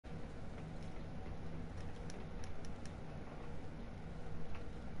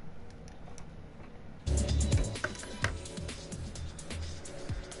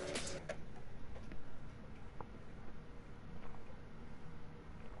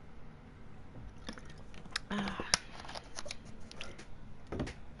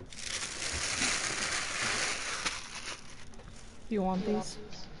You want these?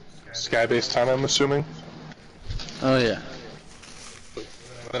 Sky-based time, I'm assuming. Oh yeah.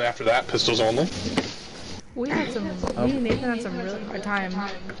 Then after that, pistols only. We had some. Me and Nathan had some really hard time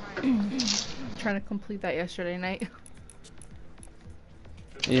trying to complete that yesterday night.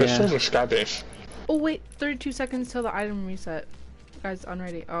 Yeah. Pistols or sky-based? Oh wait, 32 seconds till the item reset. Guys,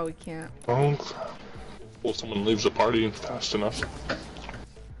 unready. Oh, we can't. Oh crap. Well, someone leaves the party fast enough.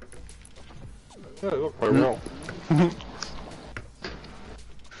 Yeah, look quite well.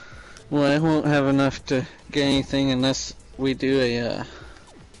 Well, I won't have enough to get anything unless we do a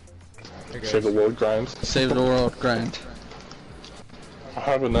Save the world grind. save the world grind. I'll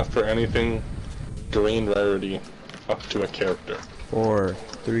have enough for anything green rarity up to a character. 4,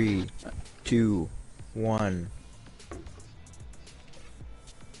 3, 2, 1.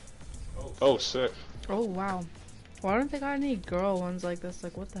 Oh, sick. Oh wow. Why don't they got any girl ones like this?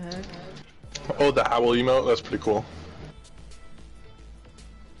 Like, what the heck? Oh, the Howl emote? That's pretty cool.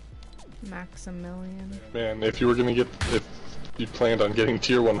 Maximilian. Man, if you were gonna get, if you planned on getting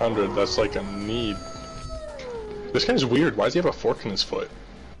tier 100, that's like a need. This guy's weird. Why does he have a fork in his foot?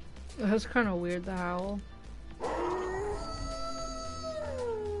 That's kind of weird, the howl.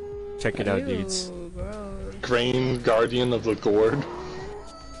 Check it out, Ew, dudes. gross. Grain Guardian of the Gourd.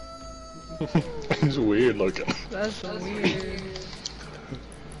 He's weird looking. That's weird.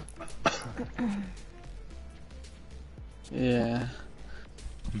 Yeah.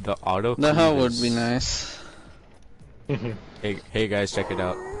 The auto. The hell would be nice. Hey guys, check it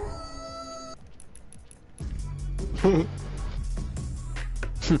out. It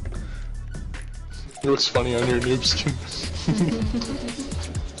looks funny on your noob skin.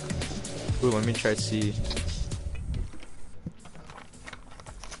 Ooh, let me try to see.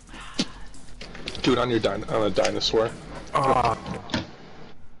 Do it on your on a dinosaur. Ah.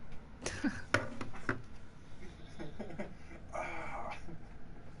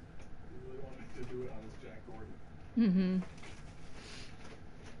 Mm-hmm.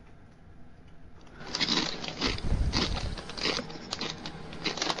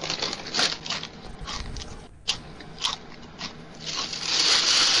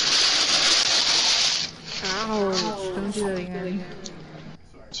 Ouch, don't do that again.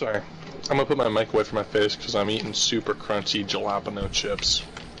 Sorry. I'm gonna put my mic away from my face because I'm eating super crunchy jalapeno chips.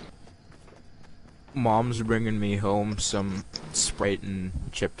 Mom's bringing me home some Sprite and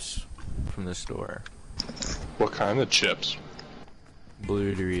chips from the store. What kind of chips?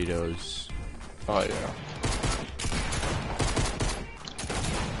 Blue Doritos. Oh yeah.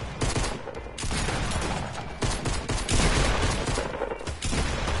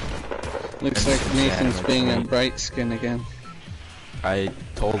 Looks like Nathan's being a bright skin again. I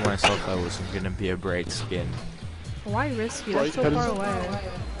told myself I wasn't gonna be a bright skin. Why risky? That's so far away.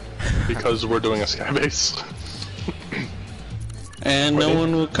 Because we're doing a sky base. And no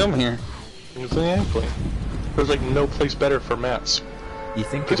one will come here. Exactly. There's like no place better for mats. You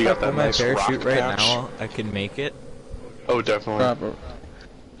think Because if you I got that put my nice parachute rock right patch. now, I can make it? Oh, definitely.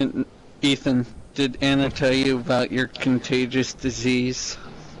 Proper. Ethan, did Anna tell you about your contagious disease?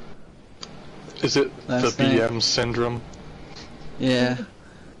 Is it Last the night. BM syndrome? Yeah.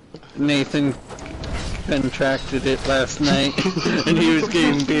 Nathan contracted it last night, and he was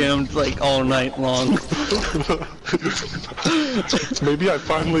getting BM'd like all night long. Maybe I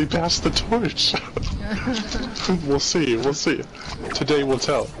finally passed the torch. We'll see, we'll see. Today will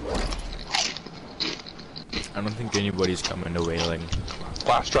tell. I don't think anybody's coming to Wailing.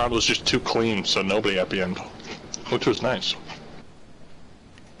 Last round was just too clean, so nobody at the end. Which was nice.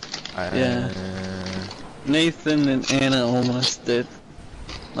 Yeah. Nathan and Anna almost did.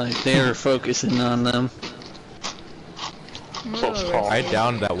 Like, they were focusing on them. Close call. I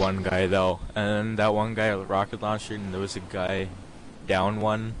downed that one guy though, and then that one guy with rocket launcher, and there was a guy down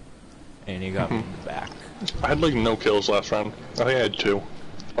one, and he got me in the back. I had like no kills last round. I think I had 2.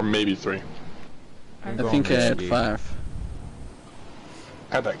 Or maybe 3. I think I had 5.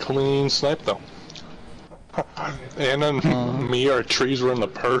 I had that clean snipe though. And then me, our trees were in the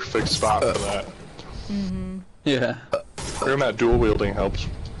perfect spot for that. Yeah. And that dual wielding helps.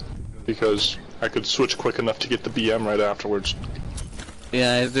 Because I could switch quick enough to get the BM right afterwards.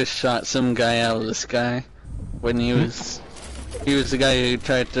 Yeah, I just shot some guy out of the sky when he was the guy who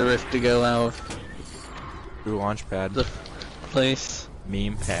tried to rift to go out of Through launch pad. the place.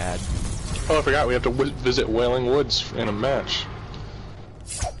 Meme pad. Oh, I forgot we have to visit Wailing Woods in a match.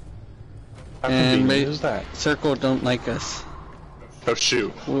 How And convenient is that? Circle don't like us. Oh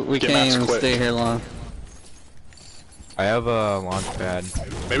shoot. We Get can't Matt's even quit. stay here long. I have a launch pad.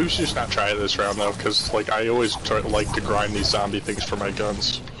 Maybe we should just not try this round though, because like I always like to grind these zombie things for my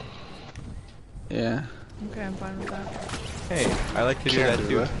guns. Yeah. Okay, I'm fine with that. Hey, I like to do Can't that do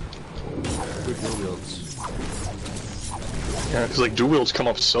too. that. Good dual wields. Yeah, because like dual wields come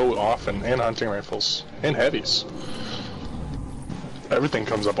up so often, and hunting rifles, and heavies. Everything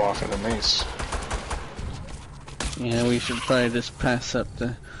comes up often in these. Yeah, we should probably just pass up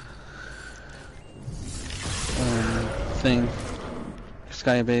the thing.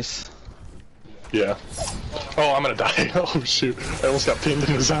 Skybase. Yeah. Oh, I'm gonna die. Oh shoot. I almost got pinned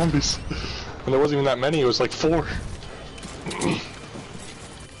into zombies. And there wasn't even that many, it was like 4.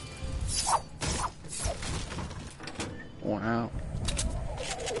 Wow.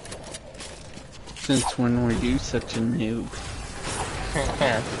 Since when were you such a noob?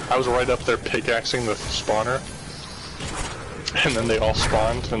 I was right up there pickaxing the spawner. And then they all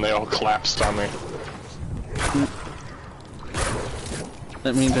spawned and they all collapsed on me.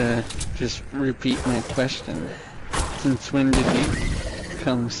 Let me just repeat my question. Since when did you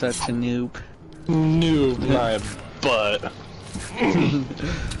become such a noob? Noob my butt.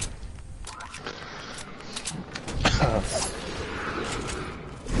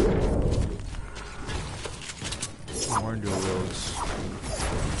 More dual wields.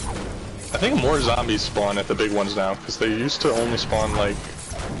 I think more zombies spawn at the big ones now, because they used to only spawn like,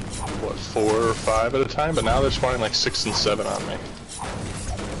 what, 4 or 5 at a time, but now they're spawning like 6 and 7 on me.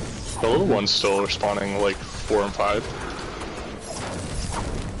 The little ones still are spawning like 4 and 5.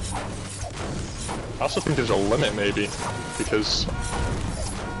 I also think there's a limit maybe, because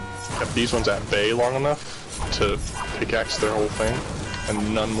kept these ones at bay long enough to pickaxe their whole thing,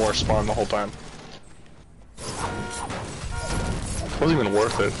 and none more spawn the whole time. Wasn't even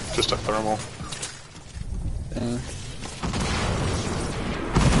worth it, just a thermal. Dang.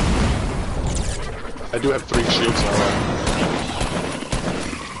 I do have 3 shields now.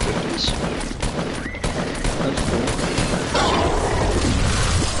 50s. That's cool.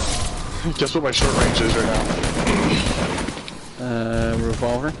 Guess what my short range is right now?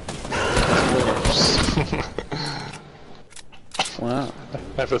 Revolver? Wow.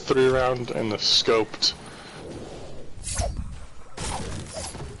 I have a 3-round and a scoped.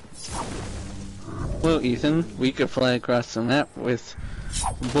 Well, Ethan, we could fly across the map with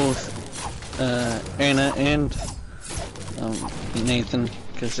both Anna and Nathan,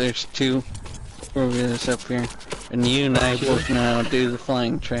 because there's 2 warriors up here, and you and I both know how to do the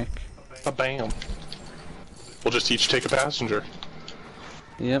flying trick. A bam. We'll just each take a passenger.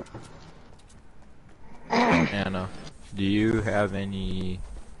 Yep. Anna, do you have any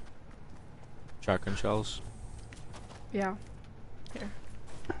shotgun shells? Yeah. Here.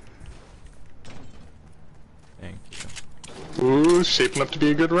 Thank you. Ooh, shaping up to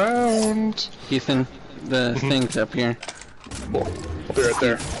be a good round. Ethan, the thing's up here. Cool. I'll be right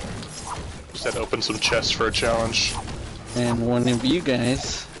there. Just had to open some chests for a challenge. And one of you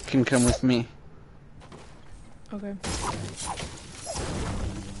guys can come with me. Okay.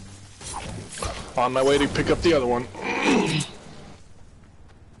 On my way to pick up the other one.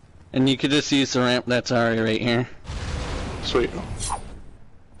 And you could just use the ramp that's already right here. Sweet.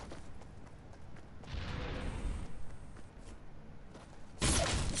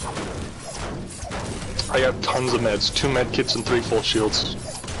 I got tons of meds, 2 med kits and 3 full shields.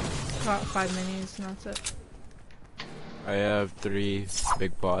 Got 5 minis and that's it. I have 3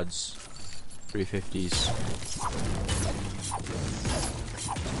 big pods, 350s.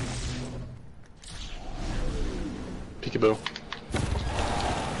 Peekaboo.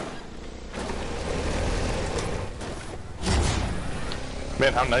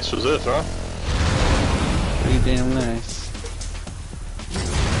 Man, how nice was this, huh? Pretty damn nice.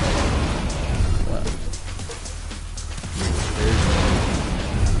 Wow.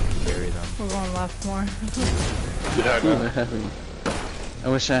 Carry them. We're going left more. Yeah, I Ooh, know. they're heavy. I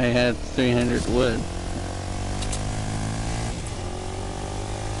wish I had 300 wood.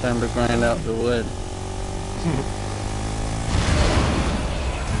 Time to grind out the wood.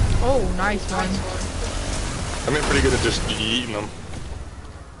 Oh, nice one. I'm getting pretty good at just eating them.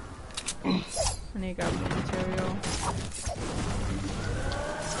 And you got material.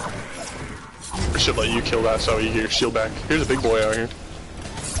 I should let you kill that so you get your shield back. Here's a big boy out here.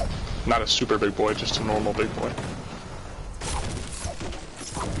 Not a super big boy, just a normal big boy.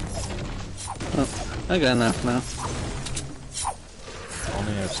 Oh, I got enough now.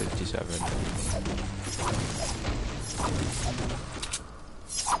 Only have 67.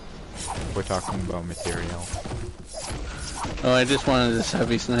 We're talking about material. Oh, I just wanted this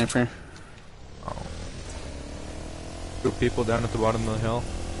heavy sniper. Oh. 2 people down at the bottom of the hill.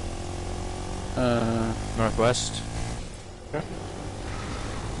 Northwest. Yeah.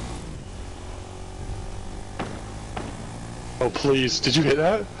 Oh please, did you hit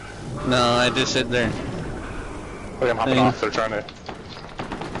that? No, I just sit there. Okay, I'm hopping off. They're trying to.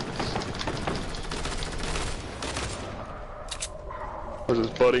 Where's his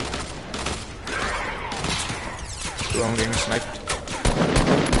buddy? Oh, I'm getting sniped.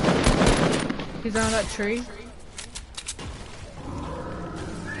 He's on that tree.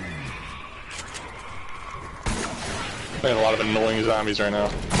 Playing a lot of annoying zombies right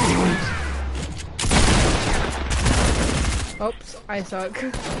now. Oops, I suck.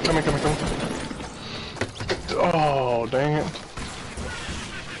 Coming. Oh, dang it.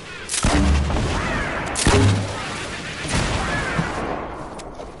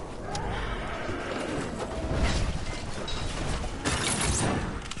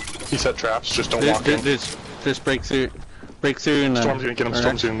 He set traps, just don't walk in. Just break through and Storm's gonna get him,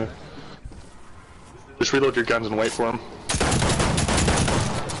 Storm's gonna. Just reload your guns and wait for him.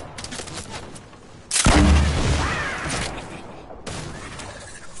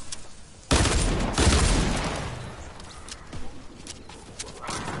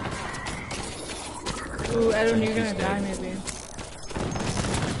 Ooh, Edwin, you're gonna die maybe.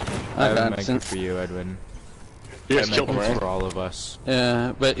 I have a medkit for you, Edwin. You guys killed him, right? For all of us.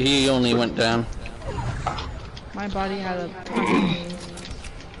 Yeah, but he only went down. My body had a punch.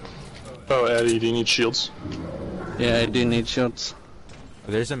 Oh, Eddie, do you need shields? Yeah, I do need shields.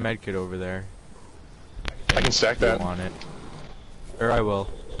 There's a medkit over there. I can stack that. I want it. Or I will.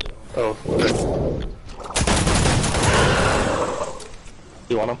 Oh, okay.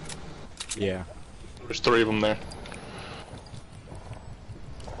 You want them? Yeah. There's 3 of them there.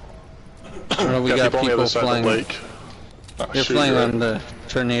 Oh, we got people on the other people side flying. of the lake. Oh, They're shoot, flying you're on the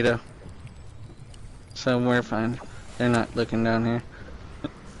tornado. So we're fine. They're not looking down here.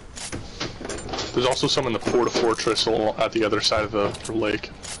 There's also some in the fortress at the other side of the lake.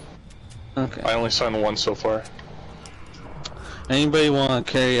 Okay. I only saw one so far. Anybody want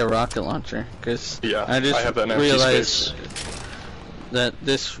to carry a rocket launcher? Because Yeah, I just have that in empty realized space. that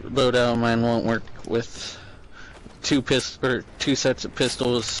this loadout of mine won't work with two sets of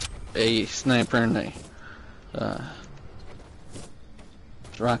pistols, a sniper, and a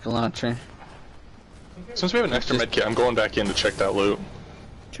rocket launcher. Since we have an extra medkit, I'm going back in to check that loot.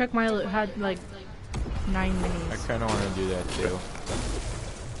 Check my loot, had like 9 minis. I kinda wanna do that too.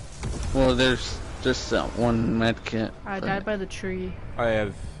 Well, there's just that one medkit. I died by the tree. I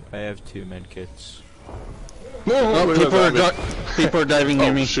have 2 medkits. No, Oh, people are diving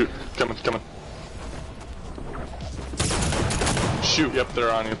near me. Shoot, coming. Shoot, yep,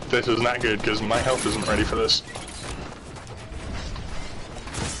 they're on you. This is not good, because my health isn't ready for this.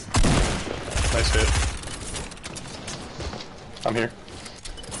 Nice hit. I'm here.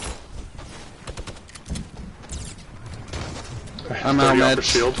 I'm out of for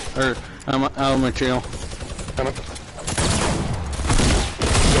shield. Or, I'm out of material. Coming.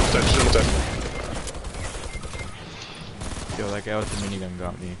 Jump dead. Yo, that guy with the minigun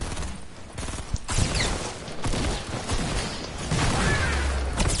got me.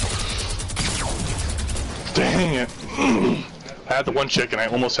 Dang it. I had the one chicken, I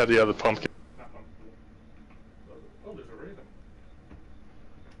almost had the other pumpkin. Oh, there's a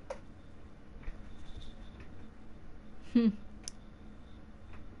raven.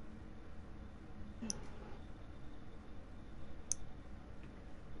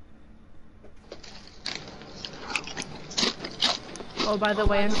 Oh, by the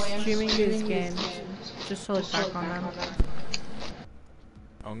way, I'm streaming these games. Just to look back on them.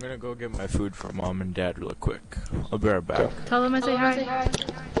 I'm gonna go get my food from mom and dad real quick. I'll be right back. Tell them I say hi.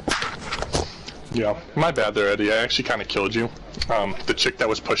 Yeah, my bad there, Eddie. I actually kind of killed you. The chick that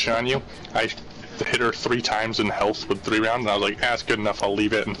was pushing on you, I hit her 3 times in health with 3 rounds, and I was like, that's good enough, I'll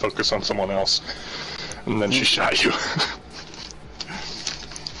leave it and focus on someone else. And then she shot you.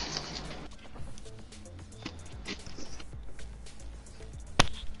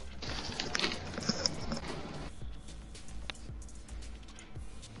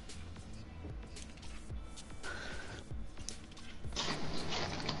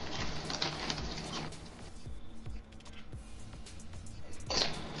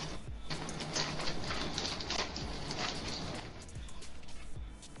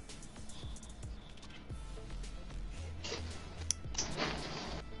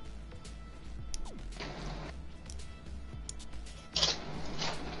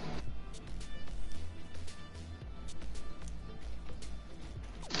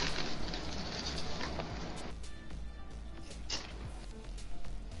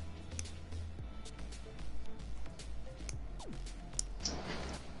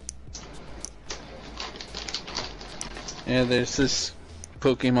 Yeah, there's this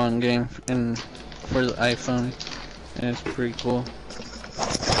Pokemon game for the iPhone, and it's pretty cool.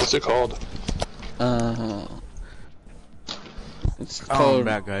 What's it called? It's Oh, I'm called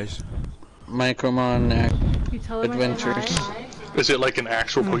back, guys. Micromon You tell him I Adventures. said hi? Is it like an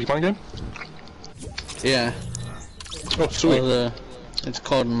actual Pokemon game? Yeah. Oh, sweet. It's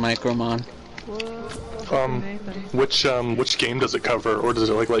called Micromon. Whoa, Nathan. Which game does it cover, or does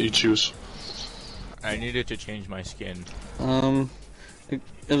it like let you choose? I needed to change my skin.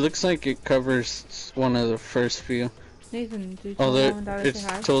 It looks like it covers one of the first few. Nathan, do you tell Although mom and dad I it's say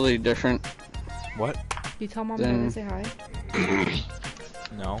hi? totally different. What? Do you tell mom and dad I say hi?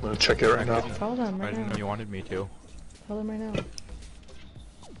 No. I'm gonna check it right now. Tell them I right didn't know now. you wanted me to. Tell them right now.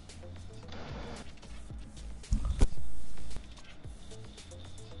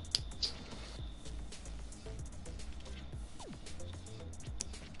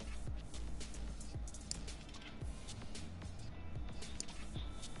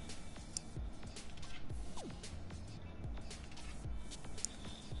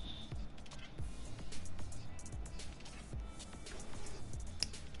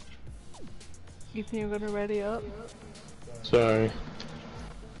 Ethan, you're gonna ready up? Sorry.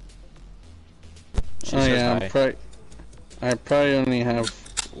 She Oh says yeah, hi. I probably only have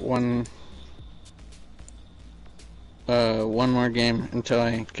one more game until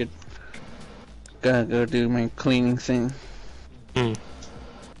I gotta go do my cleaning thing. Hmm.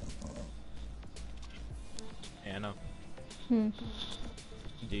 Anna, Hmm.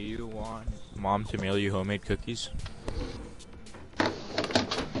 do you want Mom to mail you homemade cookies?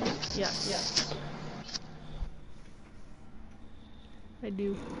 Yes. I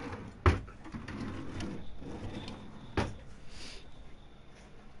do.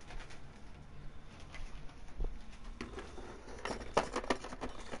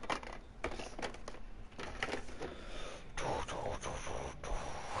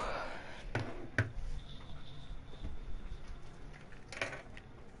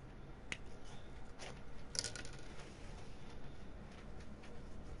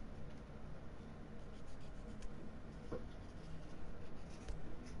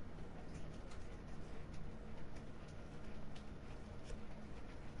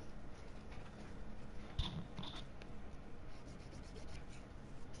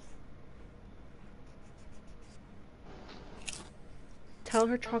 Tell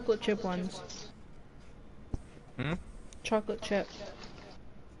her chocolate chip ones. Hmm? Chocolate chip.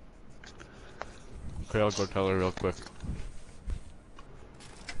 Okay, I'll go tell her real quick.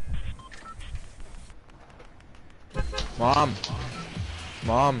 Mom!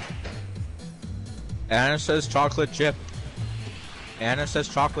 Mom! Anna says chocolate chip. Anna says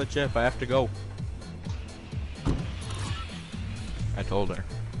chocolate chip. I have to go. I told her.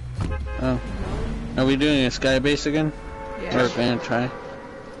 Oh. Are we doing a sky base again? Yeah. Or gonna try?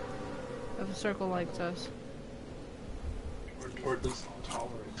 If a circle likes us. Or does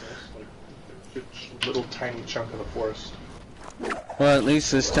tolerate us, like a little tiny chunk of the forest. Well, at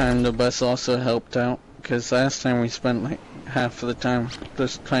least this time the bus also helped out, because last time we spent like half of the time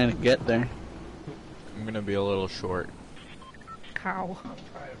just trying to get there. I'm gonna be a little short. Cow.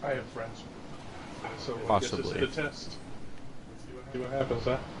 I have friends. So Possibly. I guess it's a test. See what happens,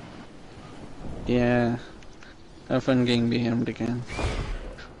 huh? Yeah. Have fun getting BM'd again.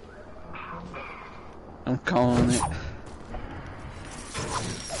 I'm calling it.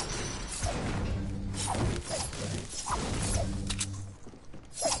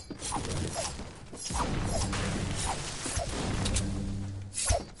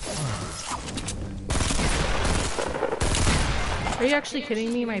 Are you actually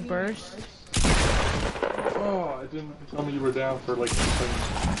kidding me? My burst? Oh, I didn't tell me you were down for like something.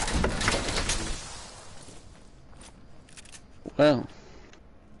 Well.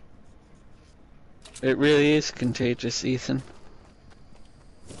 It really is contagious, Ethan.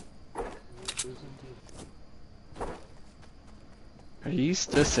 Are you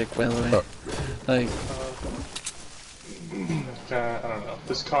still sick, by the way? Like, I don't know.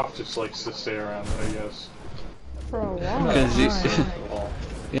 This cough just likes to stay around, I guess. For a long Cause you- time.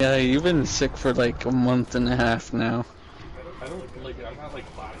 yeah, you've been sick for like a month and a half now. I don't like. I'm not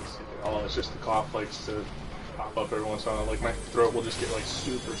like body sick at all. It's just the cough likes to pop up every once in a while. Like my throat will just get like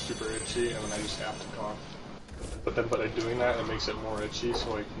super itchy, and then I just have to cough. But then by doing that, it makes it more itchy,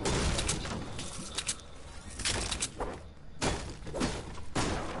 so I can.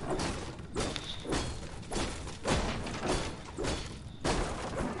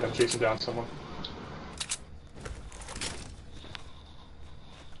 I'm chasing down someone.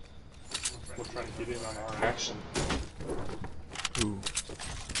 We're trying to get in on our action. Ooh.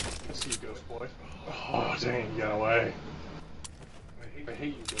 I see you, Ghost Boy. Oh, dang, you got away. I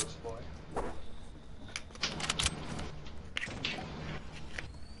hate you, Ghost Boy.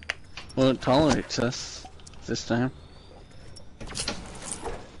 Well, it tolerates us this time.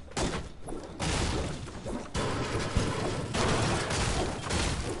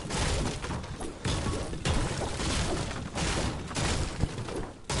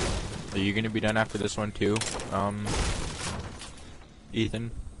 you gonna be done after this one too,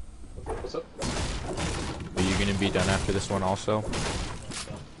 Ethan? What's up? Are you gonna be done after this one also?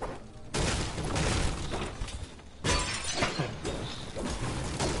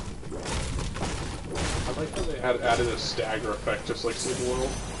 I like how they had added a stagger effect, just like Sleep World.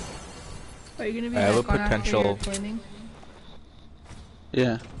 Are you gonna be I have a back on after potential- your cleaning?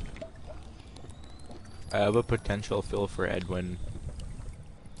 Yeah. I have a potential fill for Edwin.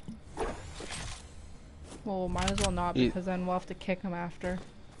 Well, might as well not, You- because then we'll have to kick him after.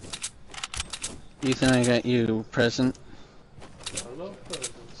 Ethan, I got you a present. I love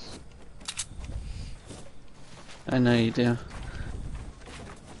presents. I know you do.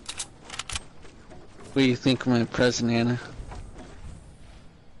 What do you think of my present, Anna?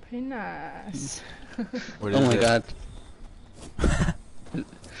 Pretty nice. What Oh is my it? god.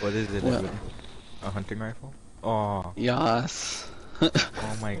 What is it, What? Edwin? A hunting rifle? Oh, Yas. oh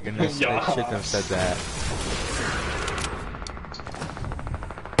my goodness, I shouldn't have said that.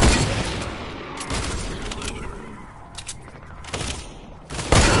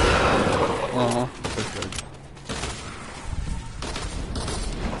 Oh,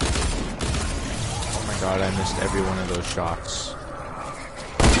 Oh my god, I missed every one of those shots.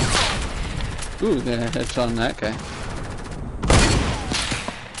 ooh, got a headshot on that guy.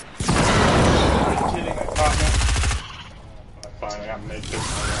 Kidding, I caught me. Fine, I got naked.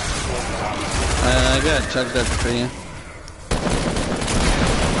 I got chugged up for you.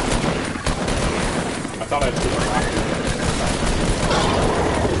 I thought I'd do it.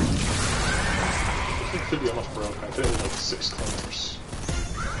 This thing should be almost broken. I did like 6 claims.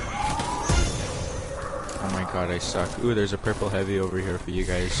 Oh my god, I suck. Ooh, there's a purple heavy over here for you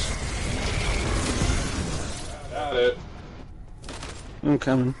guys. Got it. I'm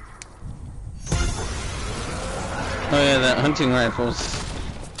coming. Oh yeah, that hunting rifle's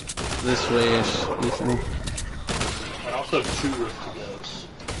this way-ish, Ethan. I also have 2 rift to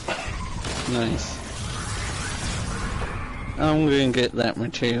go. Nice. I'm gonna get that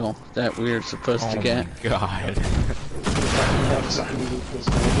material that we're supposed to get. Oh my god.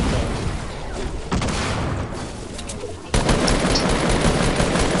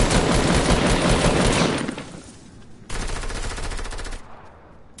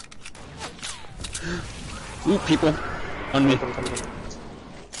 Ooh, people. On me.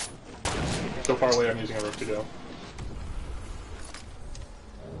 So far away, I'm using a rift to go.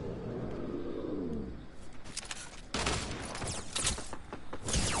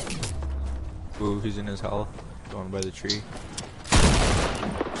 Ooh, he's in his health. Going by the tree.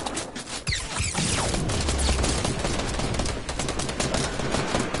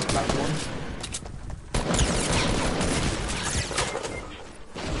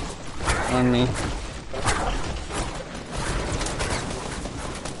 On me.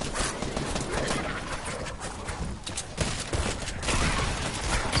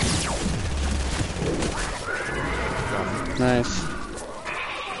 Nice.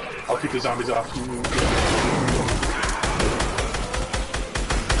 I'll keep the zombies off.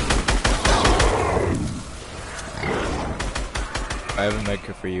 I have a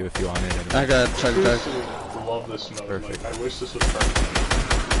medkit for you if you want it. I got chugged up. I love this mode. Perfect. Like, I wish this was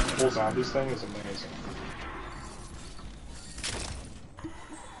perfect. The whole zombies thing is amazing.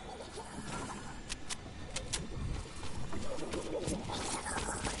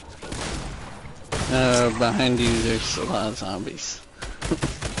 Behind you there's a lot of zombies.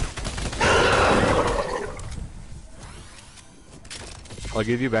 I'll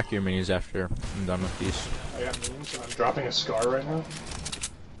give you back your minis after I'm done with these. I got memes. I'm dropping a scar right now.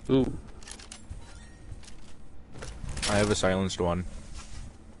 Ooh. I have a silenced one.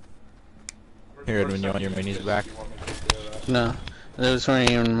 Here, Edwin, you want your minis back? No. Those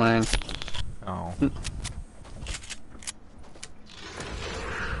weren't even mine. Oh.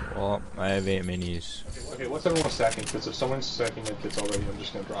 Well, I have 8 minis. Okay, what's everyone stacking kits? If someone's stacking their kits already, I'm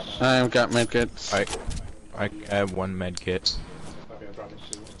just gonna drop mine. I've got medkits. I have 1 medkit. Okay, I'm dropping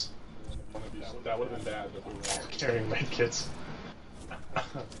 2. That would have been bad if we were all carrying med kits.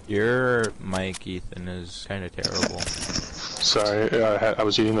 Your mic, Ethan, is kind of terrible. Sorry, I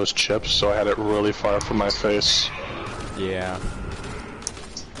was eating those chips, so I had it really far from my face. Yeah.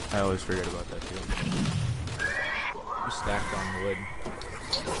 I always forget about that too. I'm stacked on wood.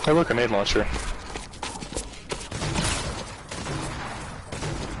 Hey, look, a grenade launcher.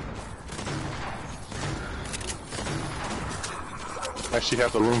 I actually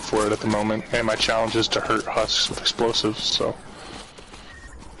have the room for it at the moment, and my challenge is to hurt husks with explosives, so...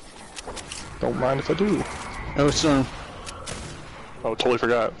 Don't mind if I do. Oh, storm. Oh, totally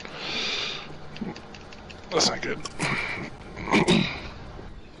forgot. That's not good.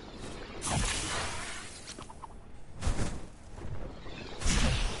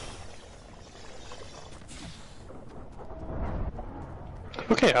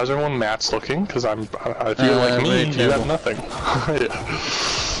 Okay, how's everyone? Matt's looking, because I feel like me, you have nothing. Yeah.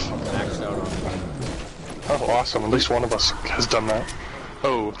 Maxed out on. Oh, awesome. At least one of us has done that.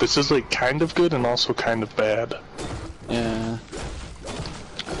 Oh, this is like kind of good and also kind of bad. Yeah.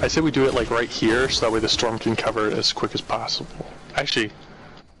 I say we do it like right here, so that way the storm can cover it as quick as possible. Actually,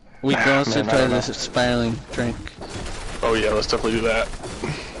 We can also man, I try don't know. this spiraling drink. Oh yeah, let's definitely do that.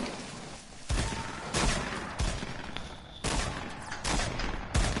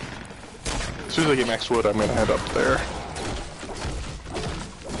 As soon as I get max wood, I'm gonna head up there.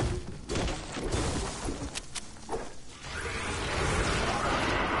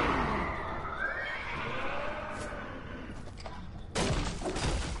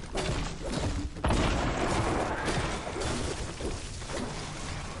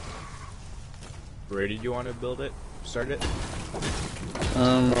 Where did you want to build it? Start it?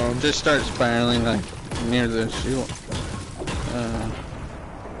 Just start spiraling like near the shield.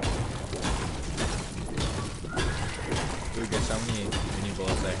 Dude, guess how many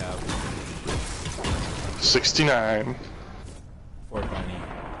bullets I have? 69. 420.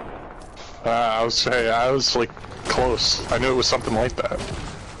 I was like close. I knew it was something like that.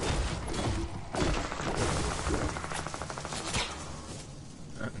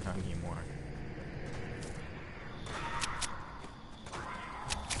 Not anymore.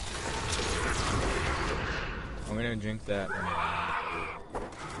 I'm gonna drink that.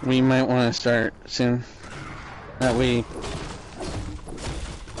 We might want to start soon. That way.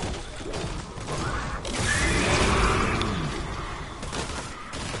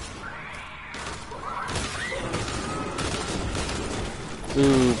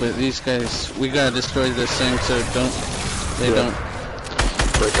 Ooh, but these guys, we gotta destroy this thing so they don't.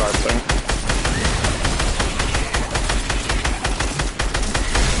 Break our thing.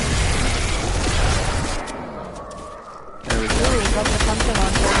 There we go. Ooh, got the pumpkin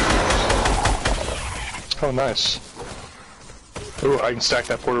on board. Oh, nice. Ooh, I can stack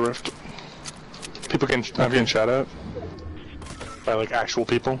that porter rift. People can, I'm getting shot at. By like actual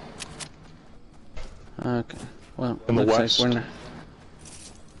people. Okay. Well, In the looks west. like we're not.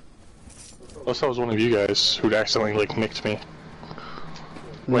 Unless that was one of you guys who'd accidentally like nicked me.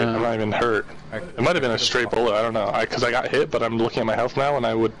 Wait, No. I'm not even hurt. It might have been a stray bullet, I don't know. Cause I got hit, but I'm looking at my health now and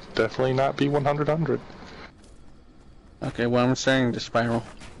I would definitely not be 100. Okay, well, I'm starting to spiral.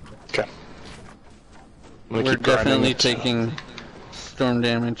 Okay. We're definitely taking storm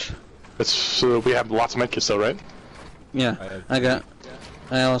damage. It's, we have lots of medkits though, right? Yeah,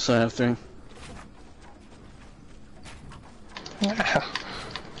 I also have 3.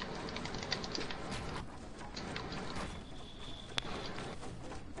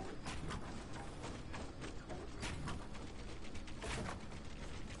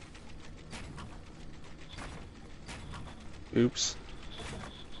 Oops.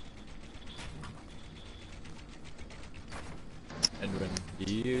 Edwin,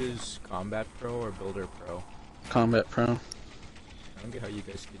 do you use Combat Pro or Builder Pro? Combat Pro. I don't get how you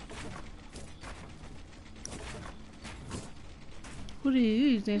guys could. Who do you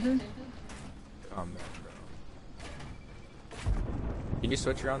use, Nathan? Combat Pro. Can you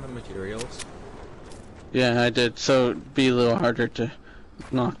switch around the materials? Yeah, I did. So it'd be a little harder to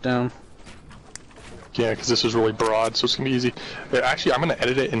knock down. Yeah, because this is really broad, so it's gonna be easy. Actually, I'm gonna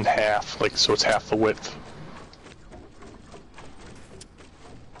edit it in half, like so it's half the width.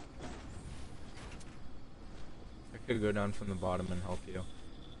 I could go down from the bottom and help you.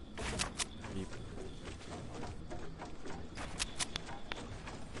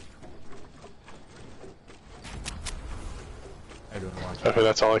 I don't want to. Okay,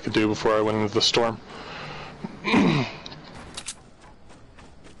 that's all I could do before I went into the storm.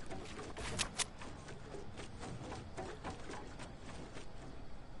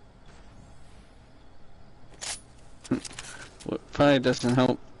 What probably doesn't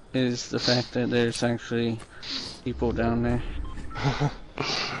help is the fact that there's actually people down there.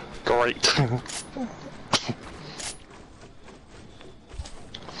 Great.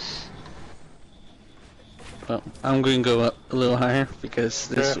 Well, I'm going to go up a little higher because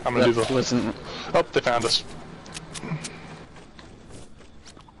this I'm gonna do that the- wasn't. Oh, they found us.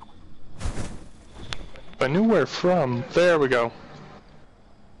 I knew where from. There we go.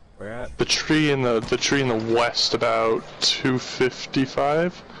 Where at? The tree in the west, about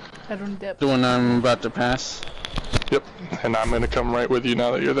 255. I don't dip. The one I'm about to pass. Yep, and I'm gonna come right with you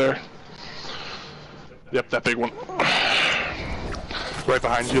now that you're there. Yep, that big one. Right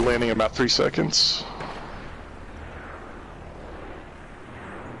behind you, landing in about 3 seconds.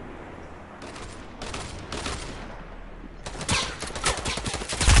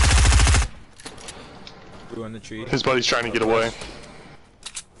 Who on the tree? His buddy's trying to get away.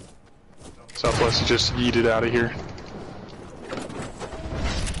 Southwest is just yeeted out of here.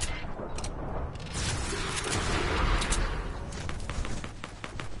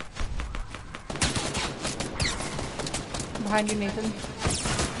 Behind you, Nathan.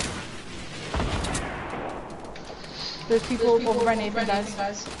 There's people over by Nathan, guys.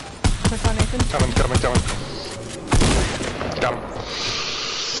 Push on Nathan. Coming. Got him.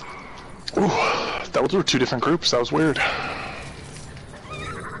 Ooh, those were two different groups. That was weird.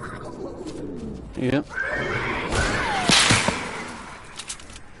 Yep.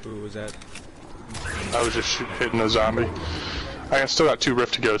 Who was that? I was just hitting a zombie. I still got 2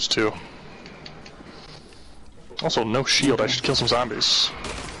 rift to goes too. Also, no shield. I should kill some zombies.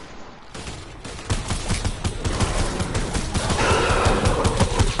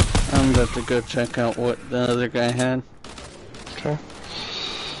 I'm about to go check out what the other guy had. Okay.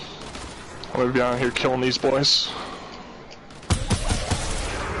 I'm gonna be out here killing these boys.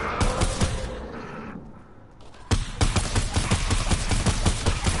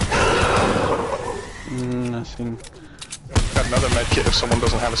 Nothing. Got another med kit if someone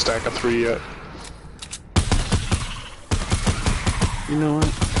doesn't have a stack of 3 yet. You know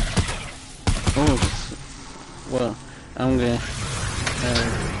what? Oh, well, I'm gonna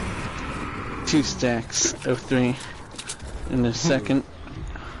have 2 stacks of 3 in a second.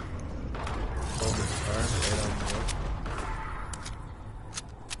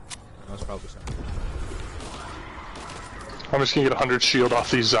 That's probably something. I'm just gonna get 100 shield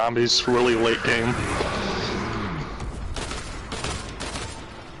off these zombies really late game.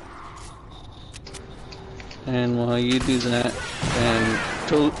 And while you do that, and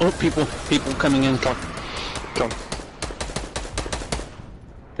oh, people coming in. Come.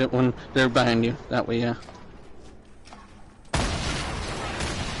 Get one. They're behind you. That way, yeah.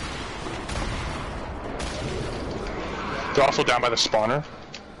 They're also down by the spawner.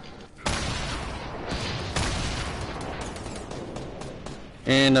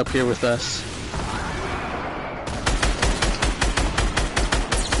 And up here with us.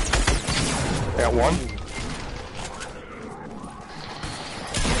 Got one.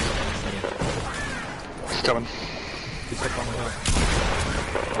 Coming. He's up on the hill.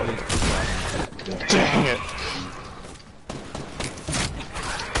 Dang it.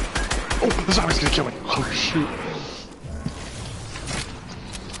 Oh, the zombie's gonna kill me. Oh, shoot.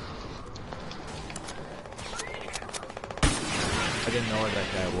 I didn't know where that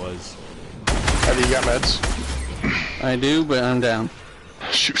guy was. Have you got meds? I do, but I'm down.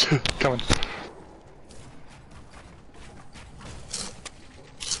 Shoot. Coming.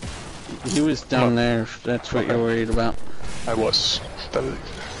 He was down there, if that's what you're worried about. I was.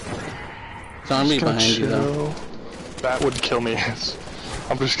 Zombie behind you, though. That would kill me.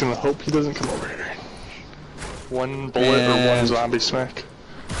 I'm just gonna hope he doesn't come over here. 1 bullet or 1 zombie smack.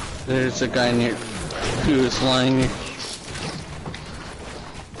 There's a guy near who is lying here.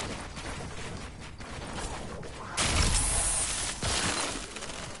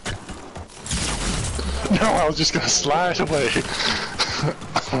 No, I was just gonna slide away.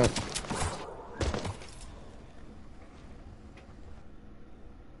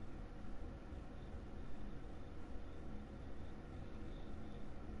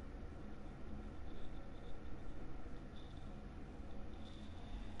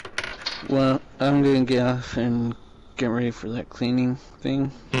 Well, I'm gonna get off and get ready for that cleaning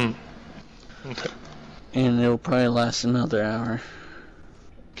thing. Okay. And it'll probably last another hour.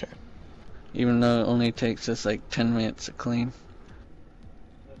 Okay. Even though it only takes us like 10 minutes to clean.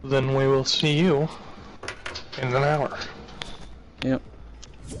 Then we will see you in an hour. Yep.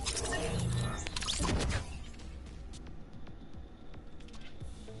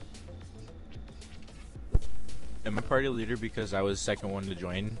 Am I party leader because I was second one to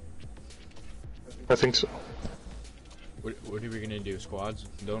join? I think so. What are we gonna do? Squads?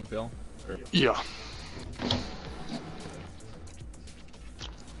 Don't fill? Or Yeah.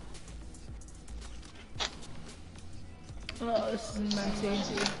 Oh, this is messy.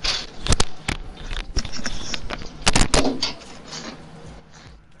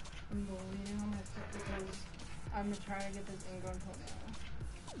 I'm bleeding on my foot because I'm trying to get this ingrown toenail.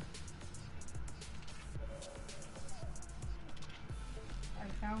 I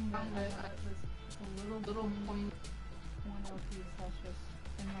found one that was a little point 1 degrees Celsius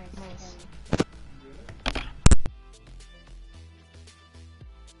in my skin.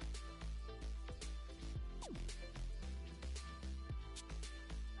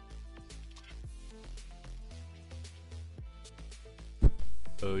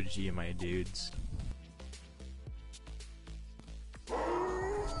 OG, my dudes.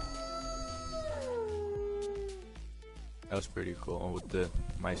 That was pretty cool with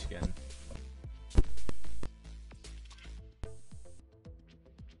my skin.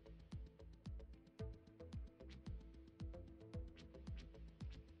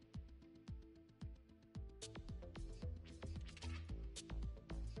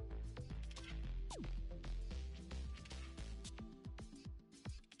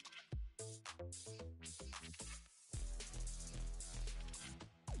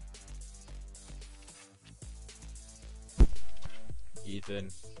 Ethan.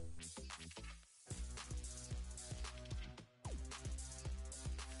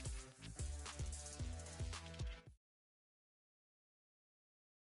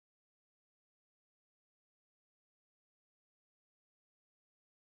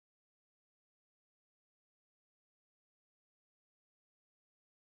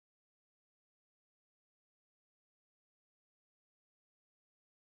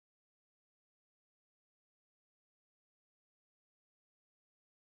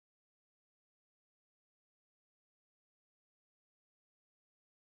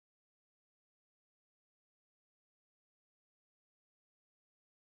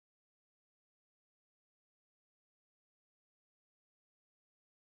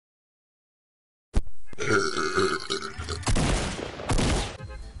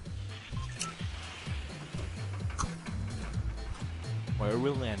 Where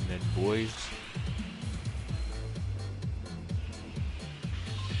we landing, boys?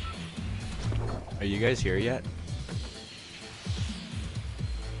 Are you guys here yet?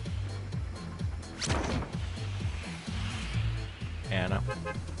 Anna,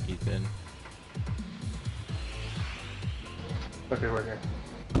 Ethan. Okay, we're here.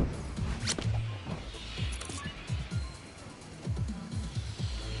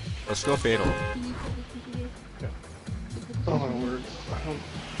 Let's go fatal. Oh my word. I don't...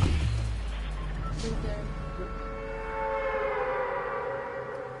 Right there.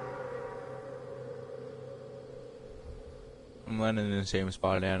 I'm landing in the same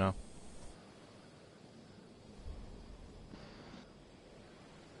spot, Anna.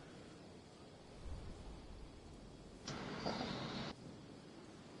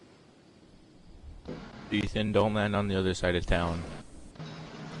 Ethan, don't land on the other side of town.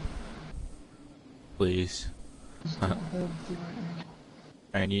 Please.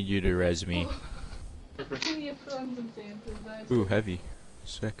 I need you to res me. You put on some Santas, nice. Ooh, heavy.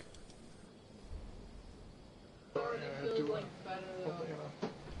 Sick. It feels like better though.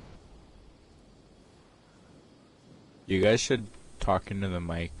 You guys should talk into the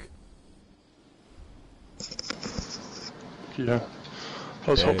mic. Yeah.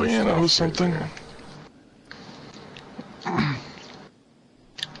 I was Yeah, hoping it's Anna not was sure. something.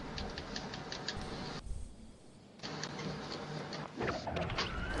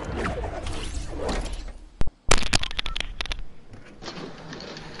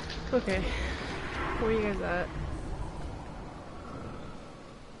 Okay. Where are you guys at?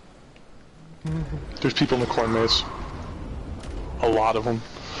 There's people in the corn maze. A lot of them.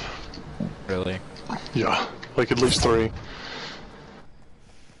 Really? Yeah, like at least 3.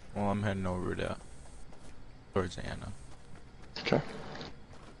 Well, I'm heading over to towards Anna. Okay.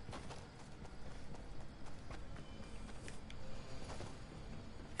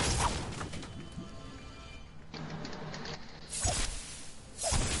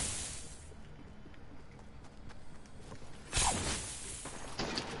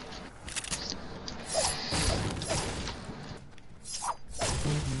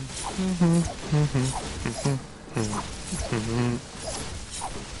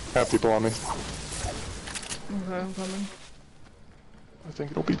 Have people on me. Okay, I'm coming. I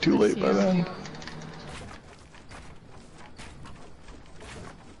think it'll be too late by then.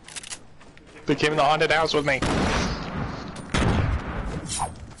 They came in the haunted house with me.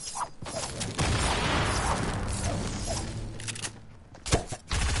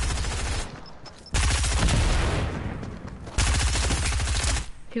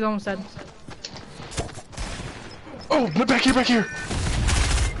 He's almost dead. Oh, back here, back here!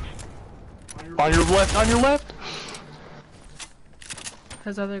 On your left, on your left!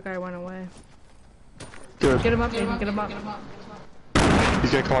 His other guy went away. Good. Get him up, Aiden, get him up.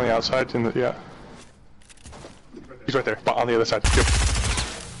 He's gonna come on the outside, in the, yeah. He's right there, but on the other side. Yep.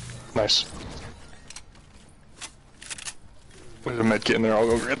 Nice. There's a med kit in there, I'll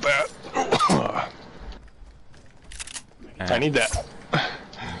go get that. I need that.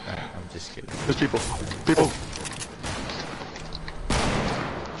 I'm just kidding. There's people. People.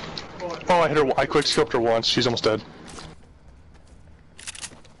 Oh, I hit her. I quick scoped her once. She's almost dead.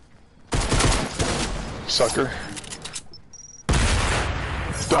 Sucker.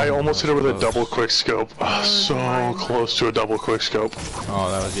 I almost hit her with a double quick scope. Oh, so close to a double quick scope.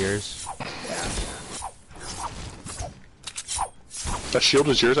 Oh, that was yours. That shield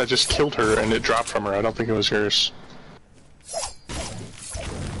was yours? I just killed her and it dropped from her. I don't think it was yours.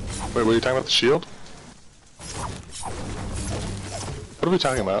 Wait, were you talking about the shield? What are we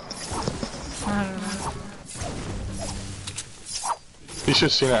talking about? I don't know. You should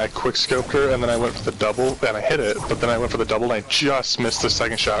have seen it. I quick scoped her and then I went for the double and I hit it, but then I went for the double and I just missed the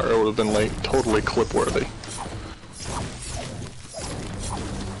second shot or it would have been like totally clip worthy.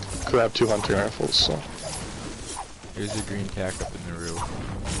 Because I have 2 hunting rifles, so Here's the green tack up in the roof.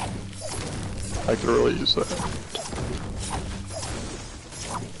 I could really use that.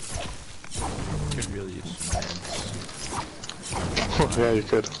 Could really use some meds. Yeah, you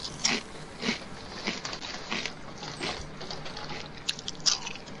could.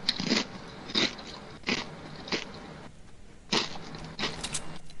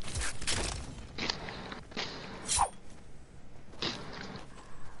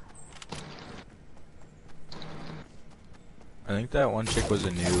 I think that one chick was a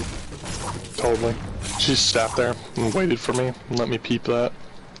noob. Totally. She sat there and waited for me and let me peep that.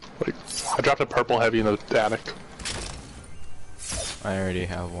 Like, I dropped a purple heavy in the attic. I already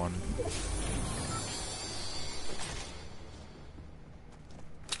have one.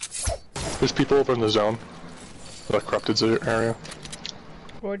 There's people over in the zone. The corrupted area.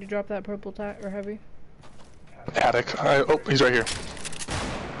 Where'd you drop that purple or heavy? Attic. Oh, he's right here.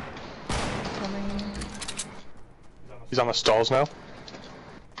 Coming. He's on the stalls now.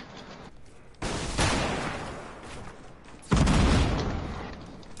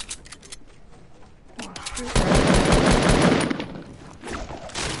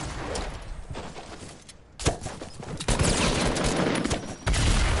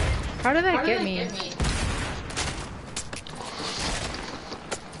 How did that get me?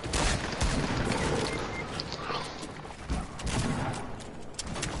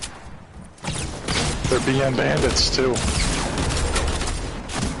 They're BM bandits too.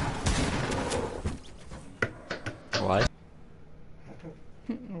 What?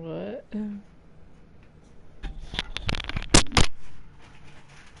 What?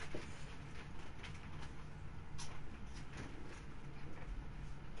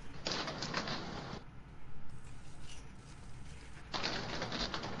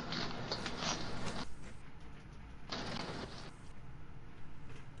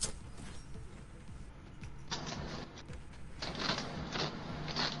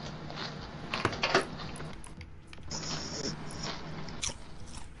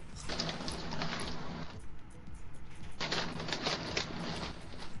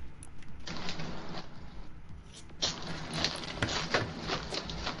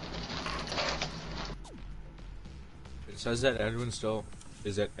 It says that Edwin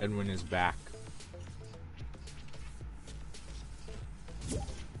is back.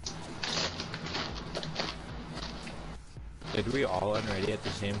 Did we all unready at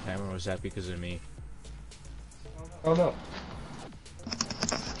the same time, or was that because of me? Oh no.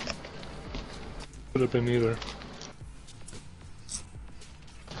 Could have been either.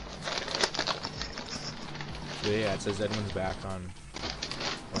 Yeah, it says Edwin's back on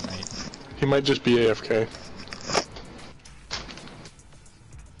Fortnite. He might just be AFK.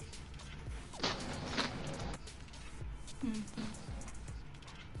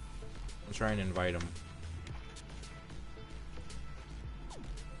 I'll try and invite him.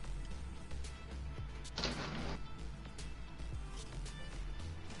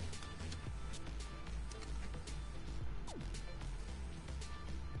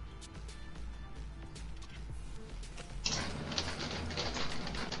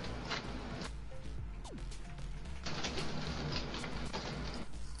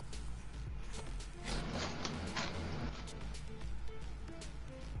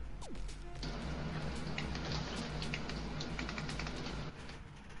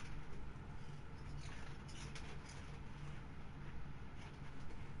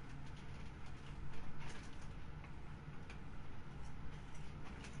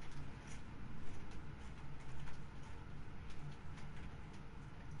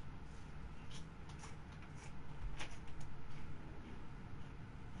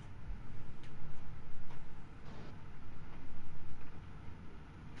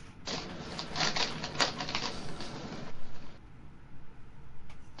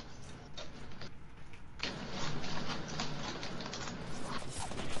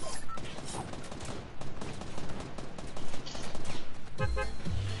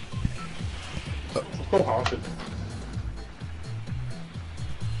 So haunted.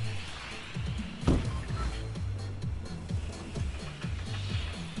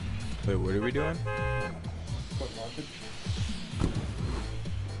 Wait, what are we doing?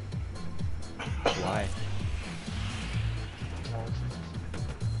 Why?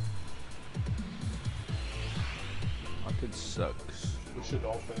 Haunted sucks. We should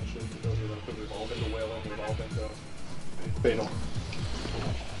all finish it because we've all been to whaling, we've all been to fatal.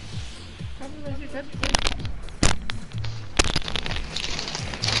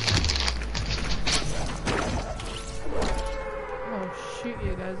 Oh shoot,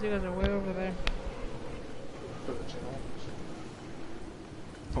 you guys are way over there. For the channel.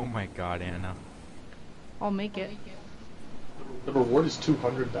 Oh my god, Anna. I'll make it. The reward is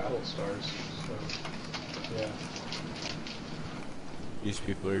 200 battle stars. So, yeah. These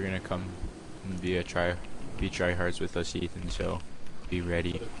people are gonna come and be tryhards with us, Ethan, so be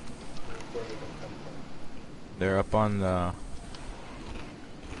ready. They're up on the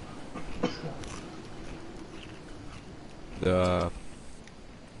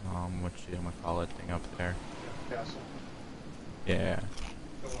what you gonna call it thing up there. Castle. Yeah.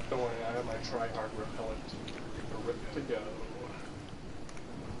 Don't worry, I have my tryhard repellent. We're ready to go.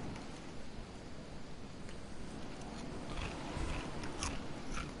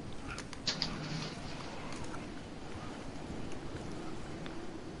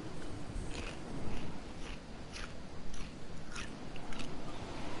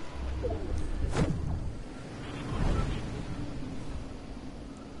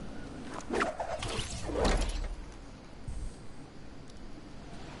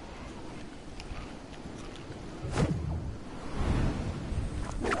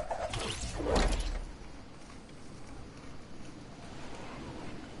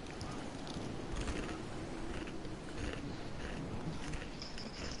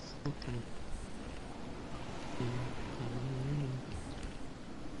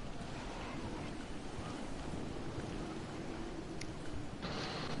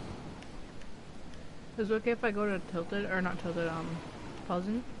 Is it okay if I go to Tilted, or not Tilted,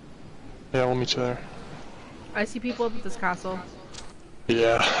 Pleasant? Yeah, we'll meet you there. I see people up at this castle.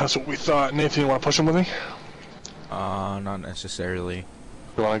 Yeah, that's what we thought. Nathan, you want to push him with me? Not necessarily.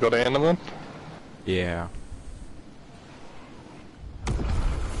 You want to go to Annam then? Yeah.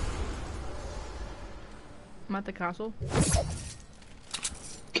 I'm at the castle.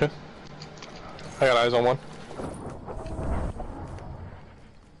 Okay. I got eyes on one.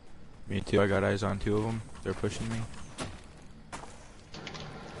 Me too, I got eyes on two of them. They're pushing me.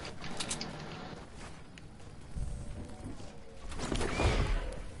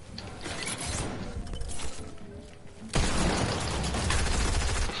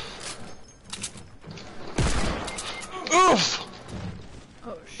 Oof!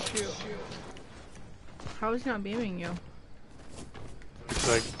 Oh shoot. How is he not beaming you?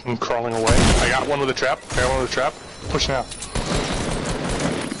 Like, I'm crawling away. I got one with a trap. I got one with a trap. Push now.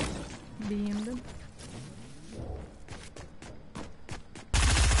 Beamed him.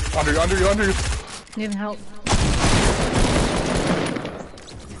 Under you. Need help.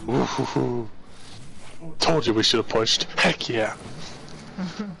 Ooh. Told you we should have pushed. Heck yeah.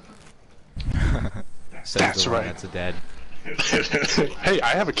 That's right. That's a dead. Hey, I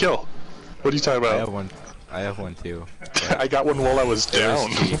have a kill. What are you talking about? I have one too. I got one while I was down.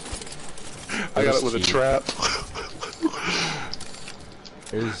 I got it with a trap.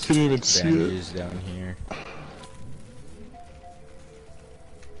 There's Didn't even see it. bandages down here.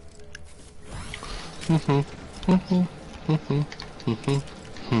 You have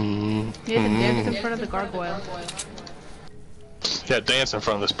to dance in front of the gargoyle. Yeah, dance in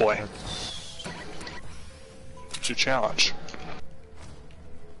front of this boy. It's your challenge.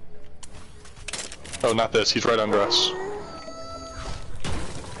 Oh, not this. He's right under us.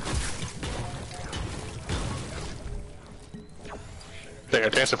 There,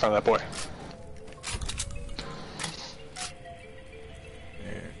 dance in front of that boy.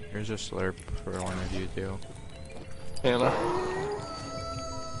 Here's a slurp for one of you two. Anna.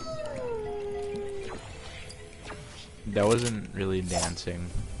 That wasn't really dancing.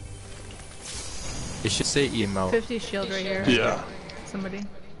 It should say emote. 50 shield right here. Yeah. Somebody.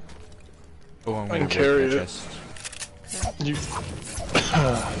 Oh, I'm I gonna can break carry that it. chest. You.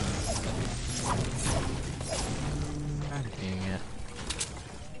 God dang it.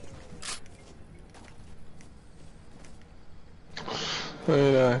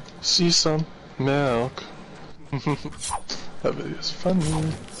 Wait, I see some milk. That video's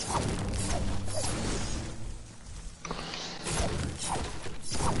funny.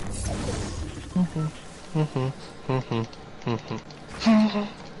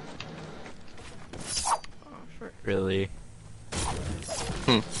 Really?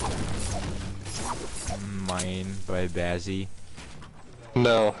 Mine by Bazzy.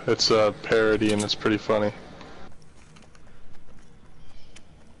 No, it's a parody and it's pretty funny.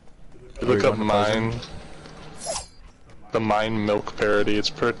 You look up mine. The mine milk parody, it's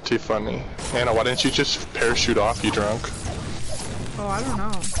pretty funny. Anna, why didn't you just parachute off, you drunk? Oh, I don't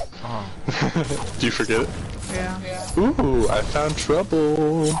know. Oh. Do you forget it? Yeah. Ooh, I found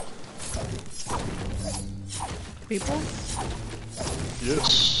trouble. People?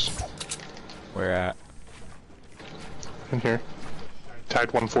 Yes. Where at? In here.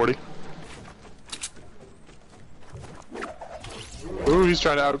 Tide 140. Ooh, he's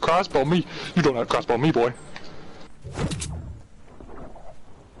trying to out crossbow me. You don't out crossbow me, boy.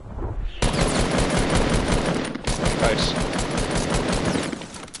 Nice.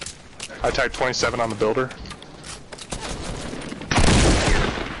 I tagged 27 on the builder.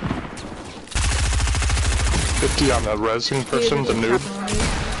 $50 on the resin person, the noob.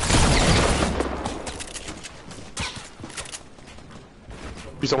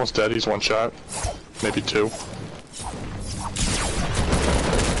 He's almost dead, he's one shot. Maybe two.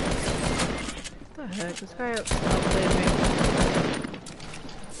 What the heck? This guy outplayed me.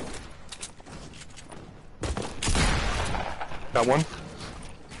 Got one.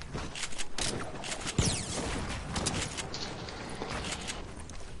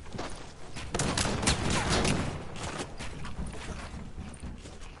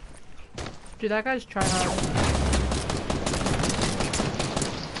 Dude, that guy's trying hard.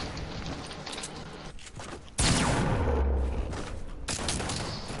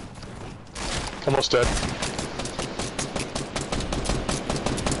 Almost dead.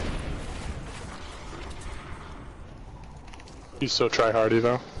 He's so try-hardy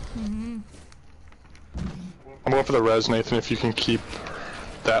though. I'm going for the res, Nathan, if you can keep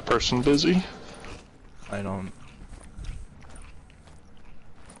that person busy. I don't.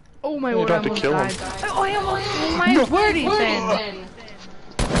 Oh my You word, I don't have to almost kill died. him. Oh, I almost. Oh my word, Ethan!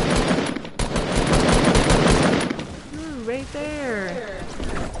 Ooh, right there.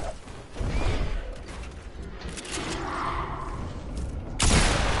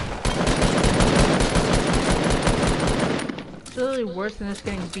 It's literally worse than just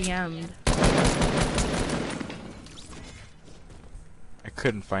getting BM'd. I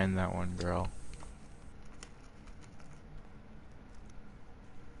couldn't find that one, girl.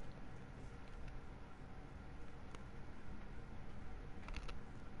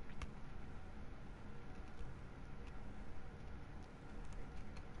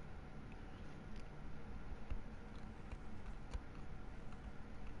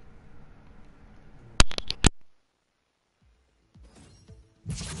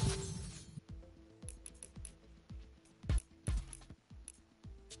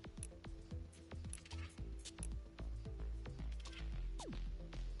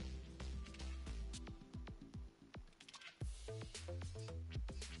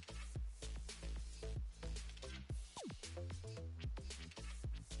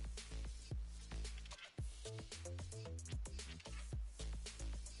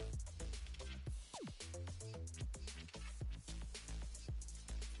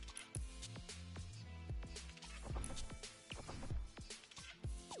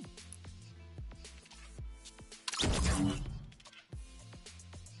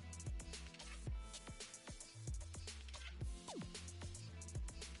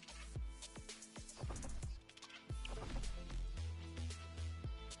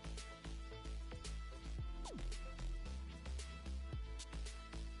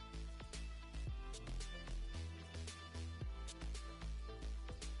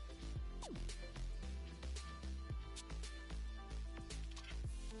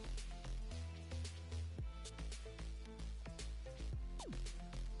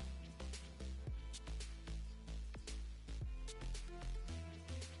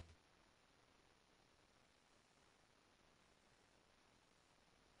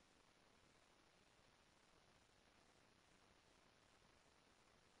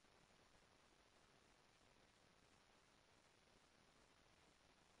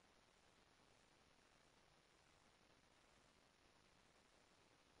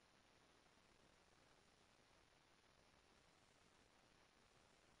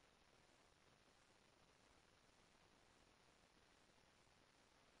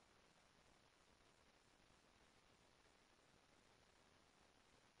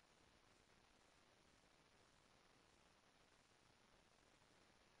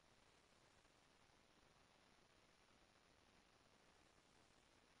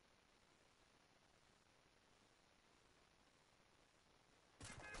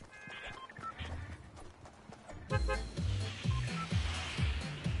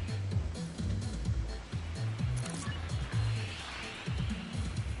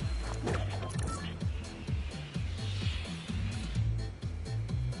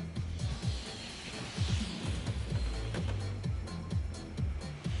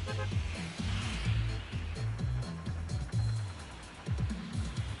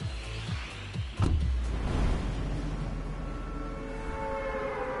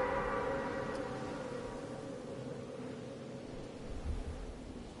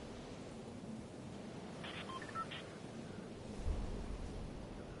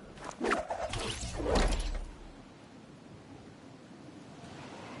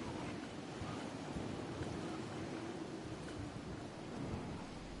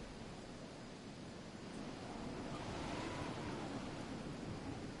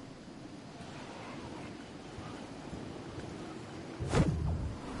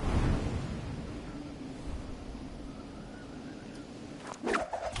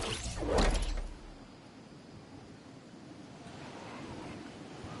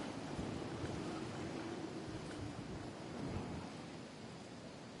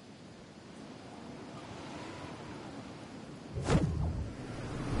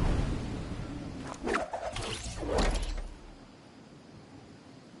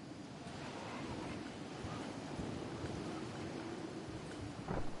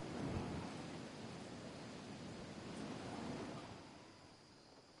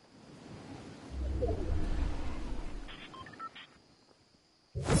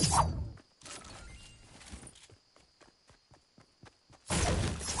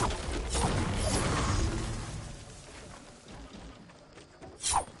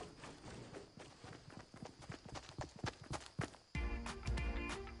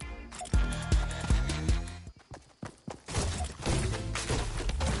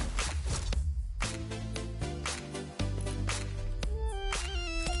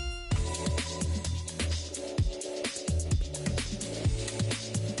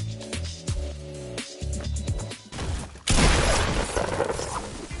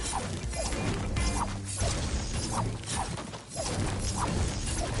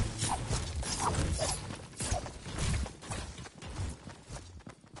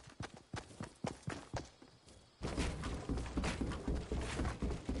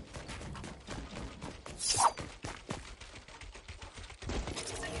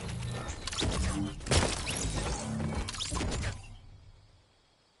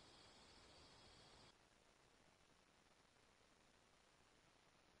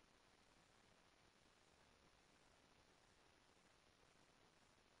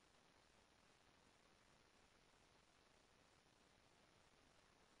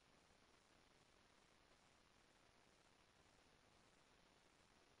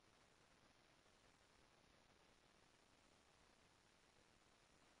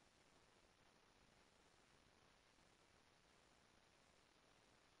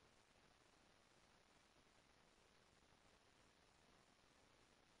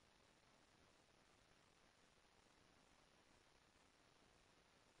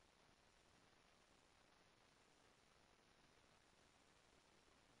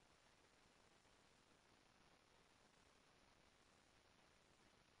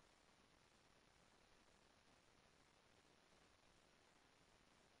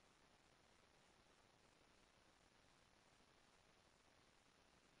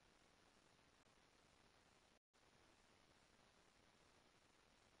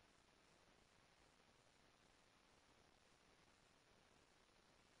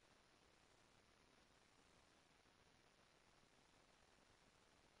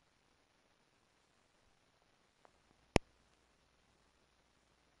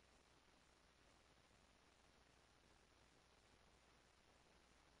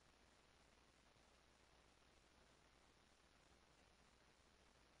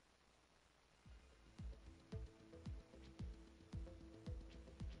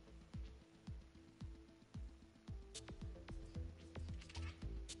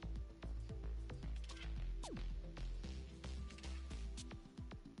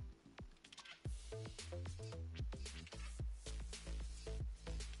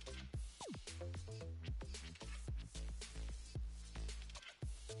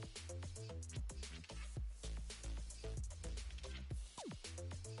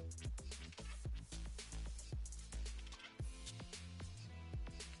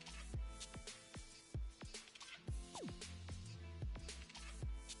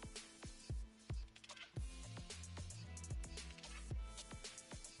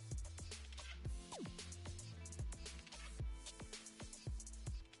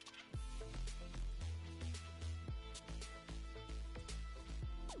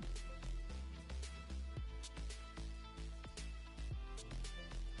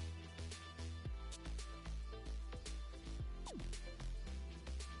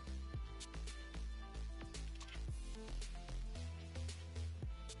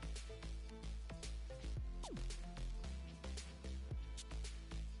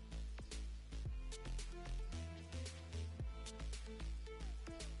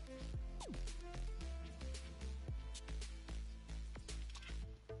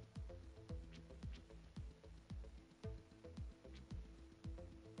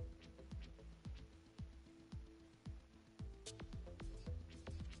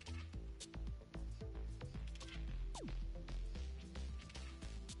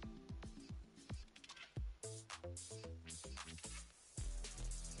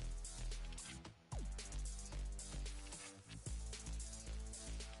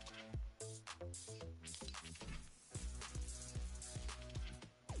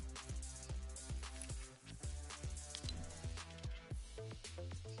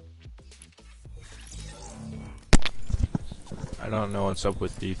 I don't know what's up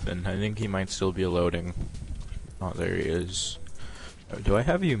with Ethan. I think he might still be loading. Oh, there he is. Do I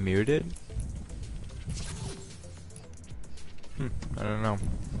have you muted? I don't know.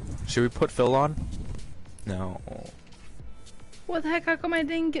 Should we put Phil on? No. What the heck? How come I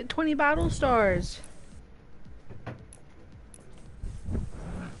didn't get 20 battle stars?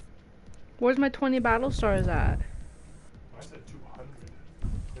 Where's my 20 battle stars at? I said 200.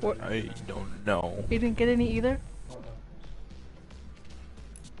 What? I don't know. You didn't get any either?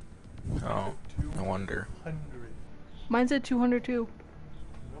 Oh, no wonder. Mine's at 200 too.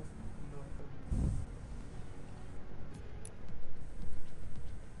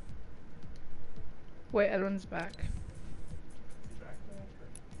 Wait, Edwin's back.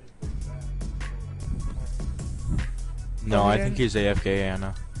 No, Oh, I yeah. think he's AFK,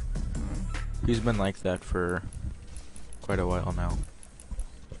 Anna. He's been like that for quite a while now.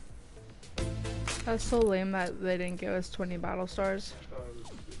 That's so lame that they didn't give us 20 battle stars.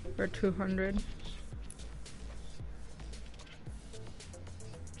 Or 200.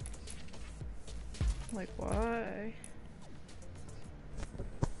 Like, why?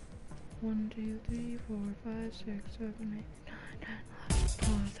 1, 2, 3, 4, 5, 6, 7, 8, 9, 10, 11,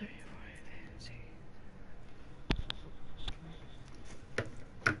 12, 13, 14, 15, 16.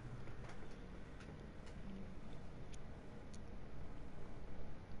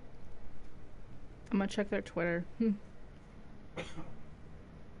 I'm gonna check their Twitter.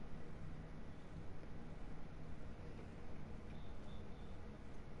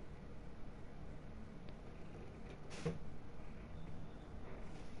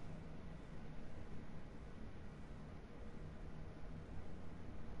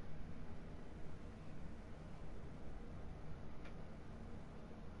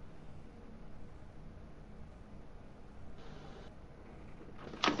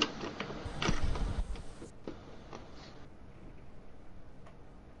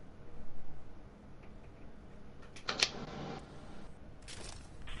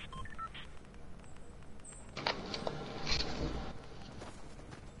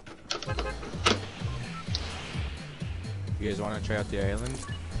 You guys want to try out the island?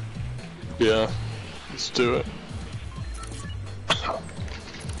 Yeah, let's do it.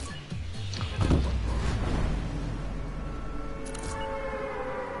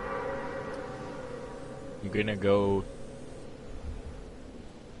 You're gonna go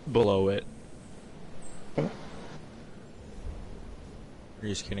below it. You're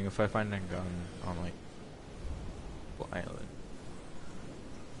just kidding. If I find a gun on like island,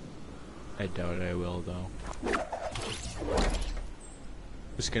 I doubt I will though.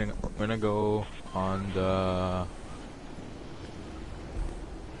 Just kidding. I'm gonna go on the.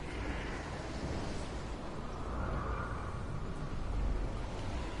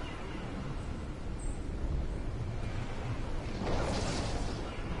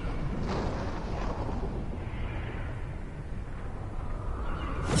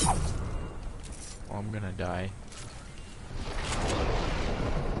 Oh, I'm gonna die.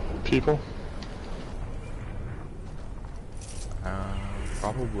 People?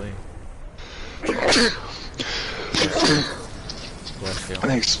 Probably. Bless you.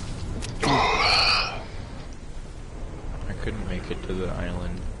 Thanks. I couldn't make it to the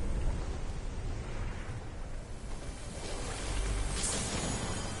island.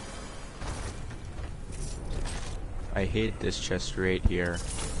 I hate this chest right here.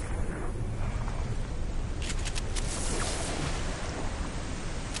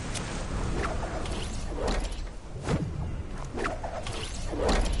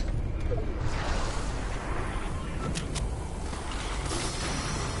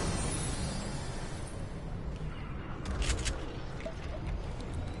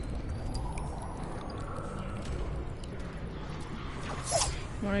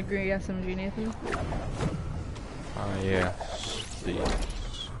 Want a green SMG, Nathan? Yes, please.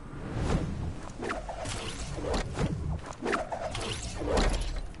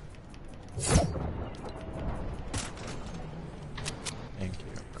 Thank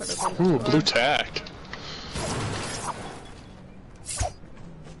you. Ooh, blue tack.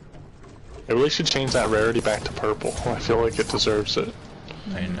 They really should change that rarity back to purple. I feel like it deserves it.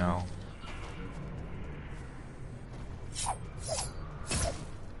 I know.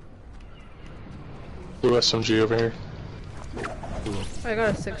 Blue SMG over here. I got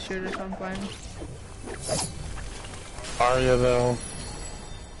a 6-shooter, so I'm fine. Are ya though?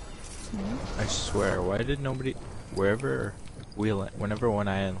 I swear, why did nobody, whenever when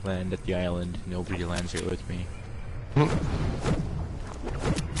I land at the island, nobody lands here with me. I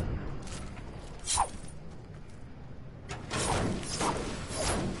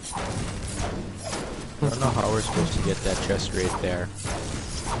don't know how we're supposed to get that chest right there.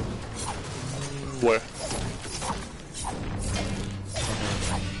 Where?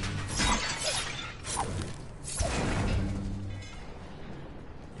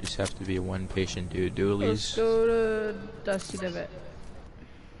 You just have to be one patient dude. Let's Doolies. go to Dusty Divot.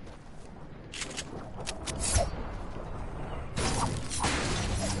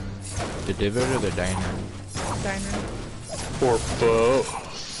 The divot or the diner? Diner. Or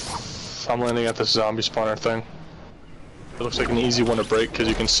both. I'm landing at this zombie spawner thing. It looks like an easy one to break because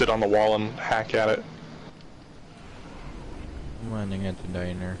you can sit on the wall and hack at it. I'm landing at the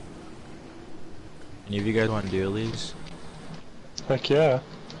diner. Any of you guys want doolies? Heck yeah.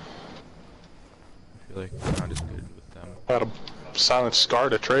 I feel like I'm not as good with them. I had a silent scar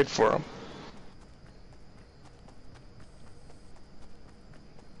to trade for them.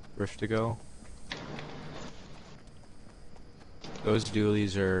 Rift to go. Those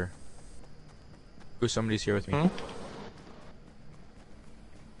doolies are... Ooh, somebody's here with me.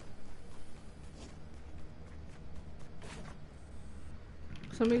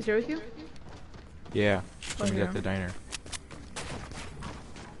 Somebody's here with you? Yeah, somebody's yeah. at the diner.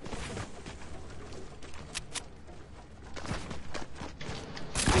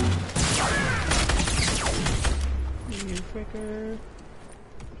 You fricker.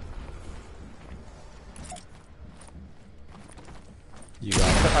 You got I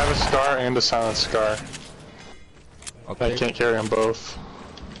have a scar and a silent scar. I can't carry them both.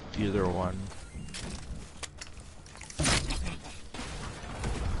 either one.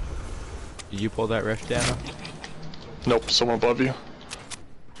 Did you pull that rift, Dana? Nope, someone above you.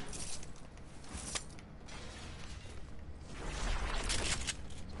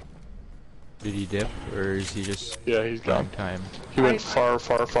 Did he dip, or is he just Yeah, he's wrong gone. time? He went far,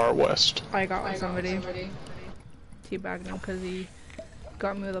 far, far west. I got with somebody. Teabagged him because he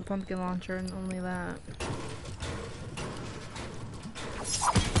got me with a pumpkin launcher and only that.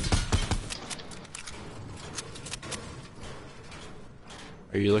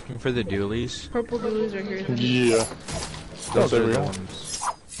 Are you looking for the doolies? Purple doolies are here. Yeah. Those there are we the go. ones.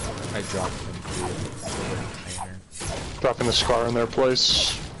 I dropped them to the diner. Dropping the scar in their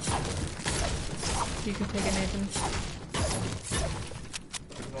place. You can take it, Nathan.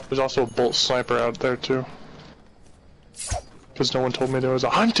 There's also a bolt sniper out there too. Because no one told me there was a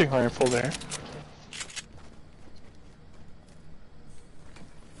hunting rifle there.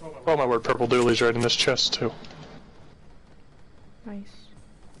 Oh my word, purple dooley's right in this chest too. Nice.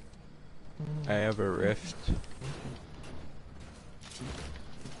 I have a rift.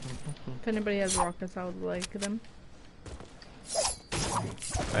 If anybody has rockets, I would like them.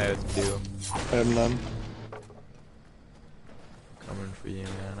 I have two. I have none. Coming for you,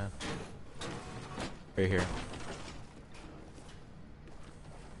 Nana. Right here.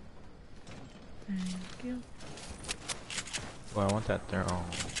 Thank you. Well, I want that there. Oh,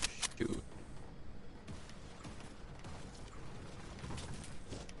 shoot.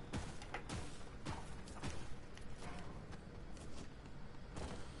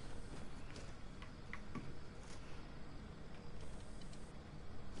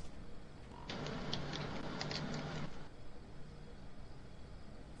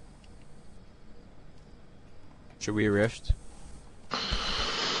 Should we rift?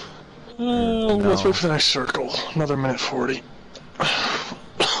 Let's wait for the next circle. Another minute 40.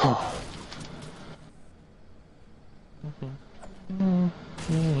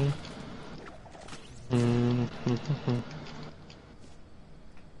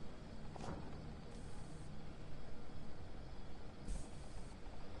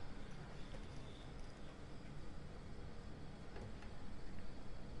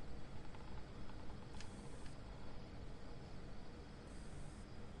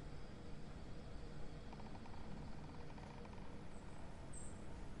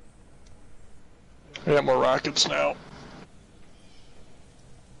 I got more rockets now.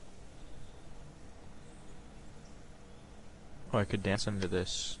 Oh, I could dance under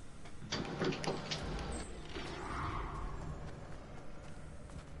this.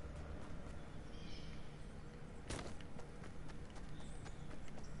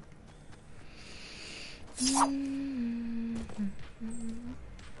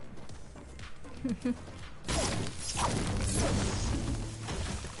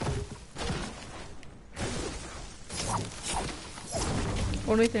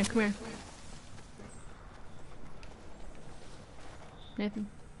 Oh, Nathan, come here. Nathan.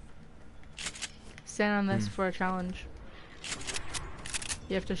 Stand on this for a challenge.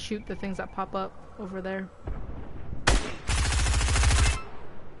 You have to shoot the things that pop up over there.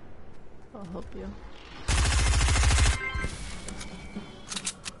 I'll help you.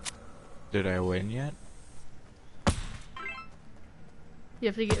 Did I win yet? You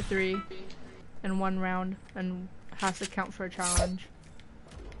have to get 3 in 1 round and has to count for a challenge.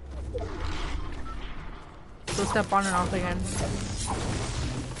 So step on and off again.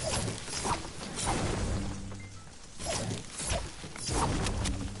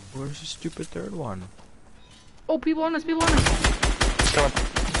 Where's the stupid third one? Oh, people on us, people on us! Come on.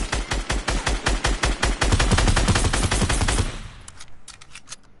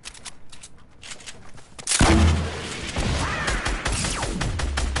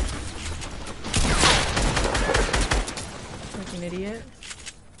 Like an idiot.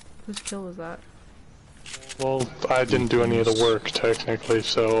 Whose kill was that? Well, I didn't do any of the work, technically,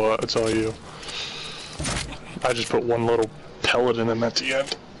 so it's all you. I just put one little pellet in them at the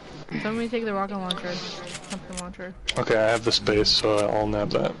end. Somebody take the rocket launcher. Something launcher. Okay, I have the space, so I'll nab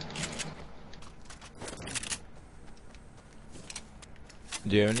that.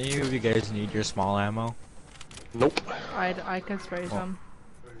 Do any of you guys need your small ammo? Nope. I could spray some.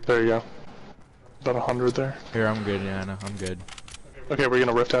 There you go. About 100 there. Here, I'm good, Anna. I'm good. Okay, we're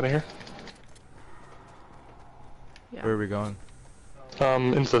gonna rift out of here? Yeah. Where are we going?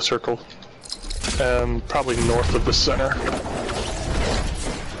 Into the circle. Probably north of the center.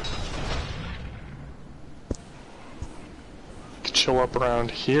 Could chill up around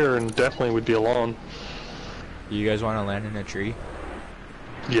here and definitely would be alone. You guys want to land in a tree?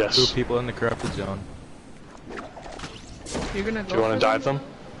 Yes. 2 people in the corrupted zone. You're gonna go. Do you want to dive them?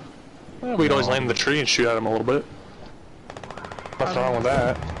 Well, we could always land in the tree and shoot at them a little bit. Nothing wrong with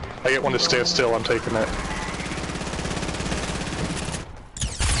that. I get one to stand still, I'm taking it.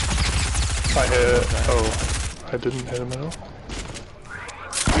 I hit. Oh, I didn't hit him at all.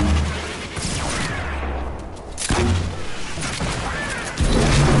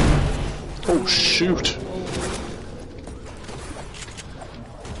 Oh shoot!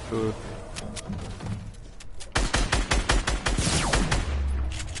 Ooh.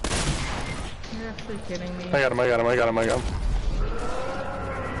 You're actually kidding me. I got him! I got him! I got him! I got him!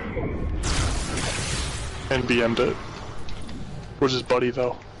 And BM'd it. Where's his buddy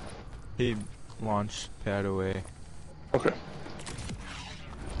though? He launched pad away. Okay.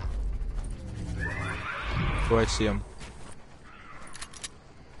 Oh, I see him.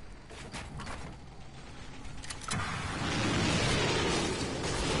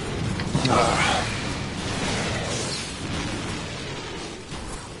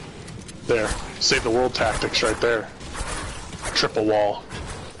 There. Save the world tactics right there. Triple wall.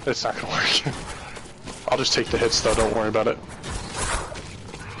 It's not gonna work. I'll just take the hits though, don't worry about it.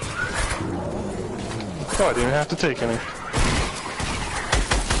 Oh, I didn't have to take any.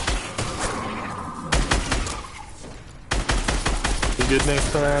 You good,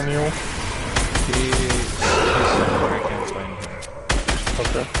 Nathaniel? He's somewhere, I can't find him.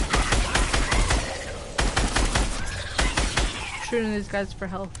 Okay. Shooting these guys for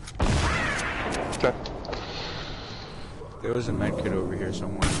health. Okay. There was a medkit over here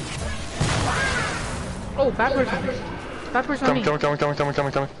somewhere. Oh, bad person. Bad person on me.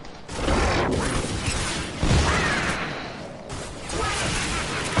 Coming.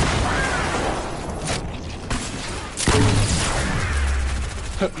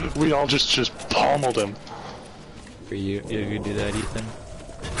 We all just pummeled him. for you if you do that, Ethan.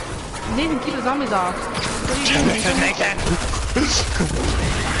 Nathan, keep the zombies off. What are you doing, Nathan?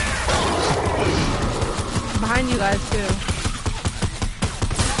 Behind you guys, too.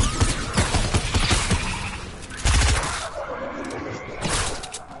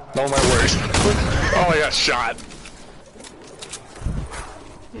 Oh my word. Oh, I got shot.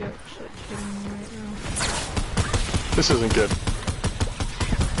 Yep, shit, kidding me right now. This isn't good.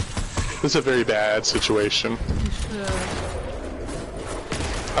 This is a very bad situation. You should.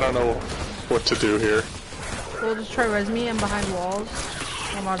 I don't know what to do here. We'll just try res me and behind walls.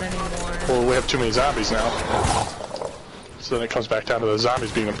 Well, not anymore. Well, we have too many zombies now. So then it comes back down to the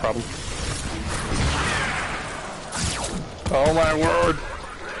zombies being a problem. Oh my word!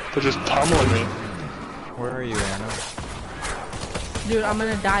 They're just pummeling me. Where are you, Anna? Dude, I'm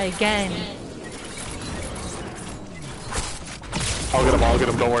gonna die again. I'll get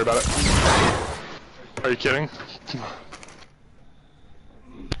him, don't worry about it. Are you kidding?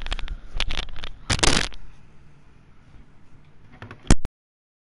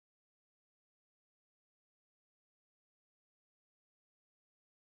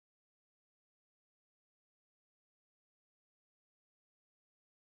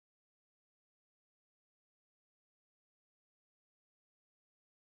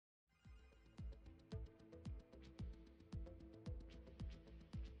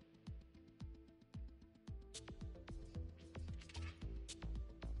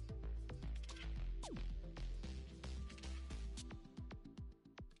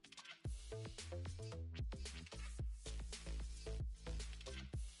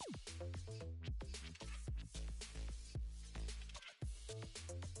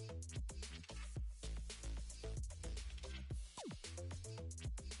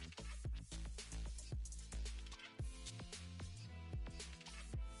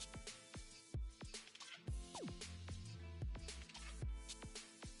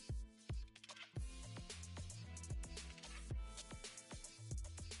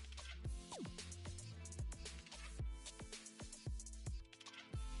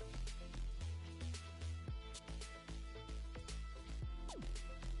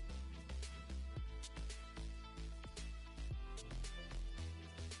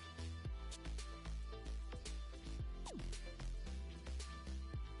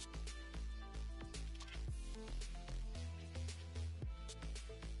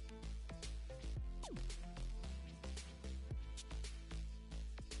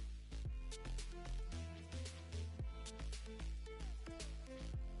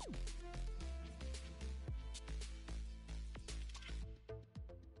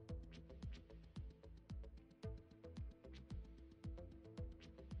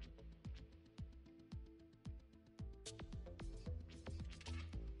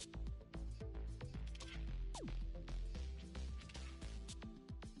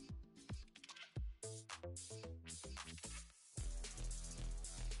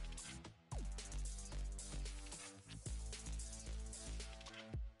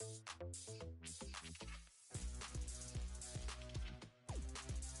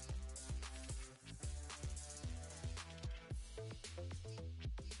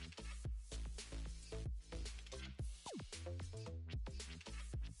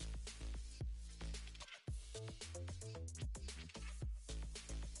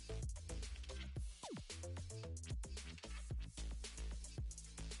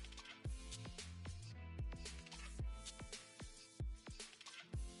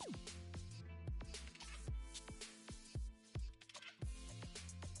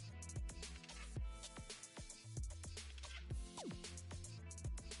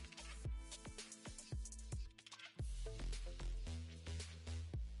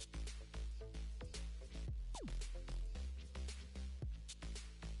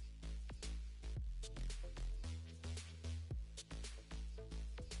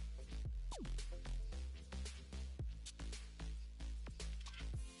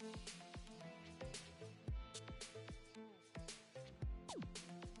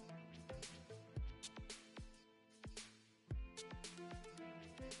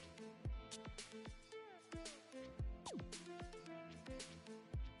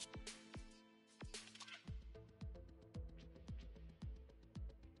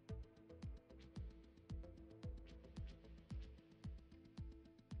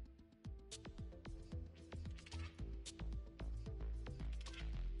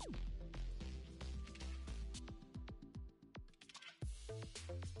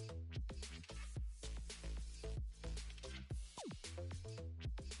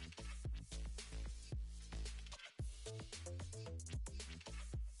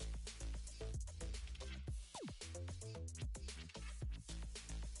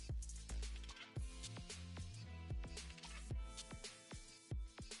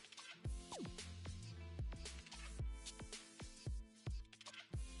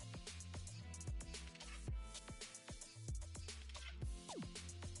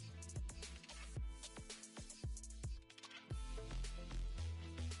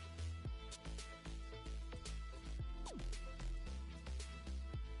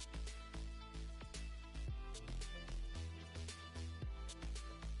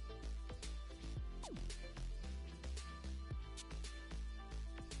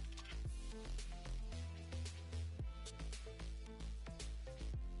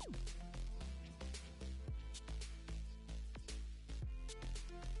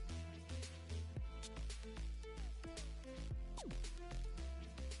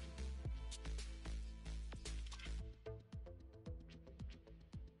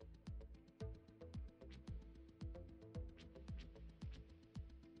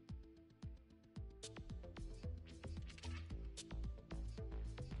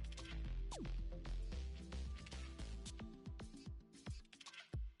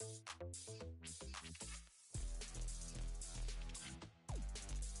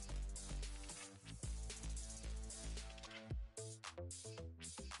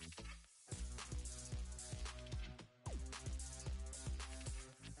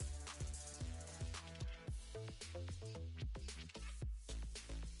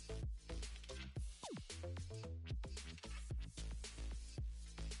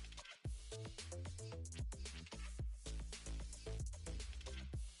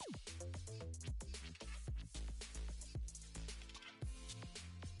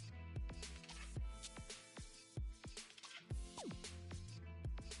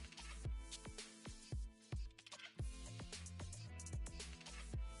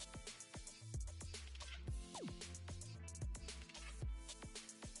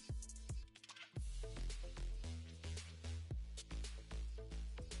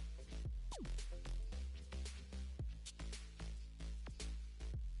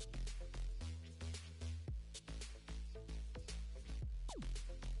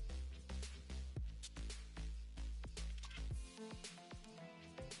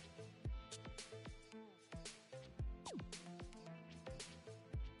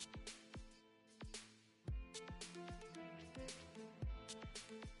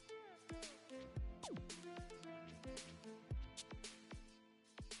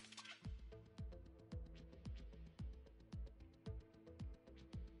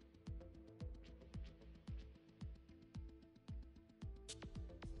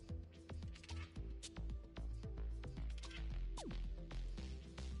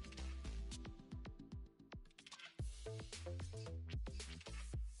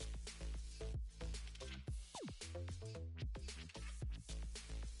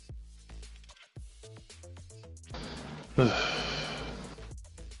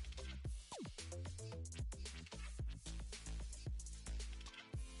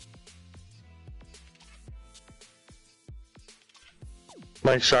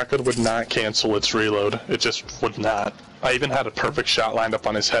 My shotgun would not cancel its reload. It just would not. I even had a perfect shot lined up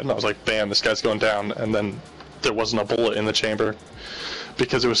on his head, and I was like, bam, this guy's going down. And then there wasn't a bullet in the chamber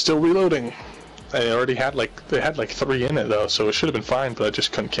because it was still reloading. I already had they had like 3 in it though, so it should have been fine, but I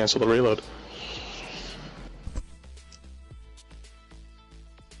just couldn't cancel the reload.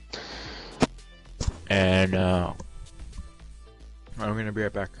 And I'm gonna be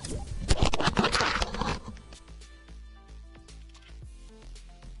right back.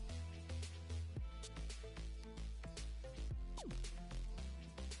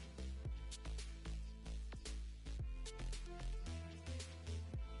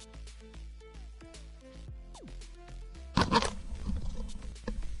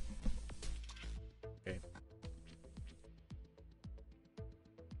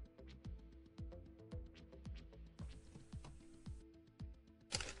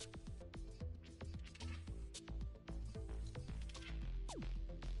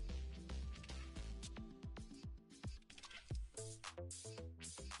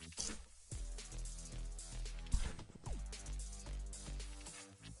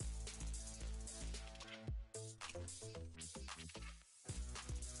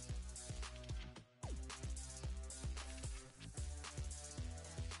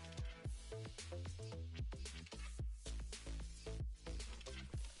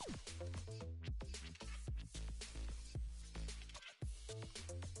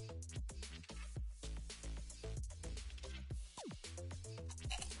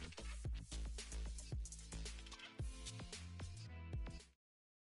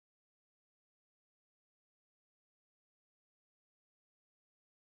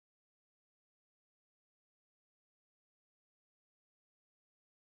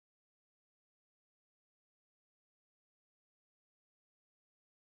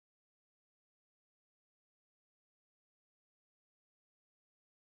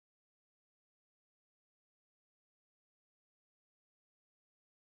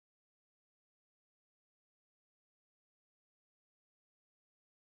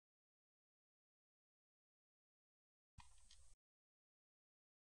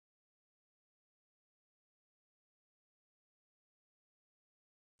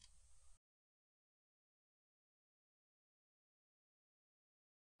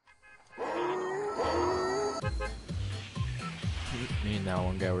 Me and that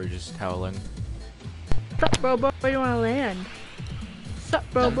one guy were just howling. Sup, bro, where you wanna land? Sup,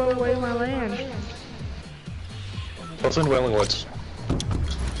 bro, where you wanna land? What's in Wailing Woods?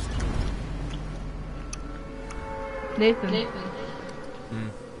 Nathan.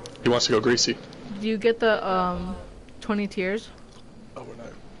 He wants to go greasy. Do you get the 20 tiers? Oh, we're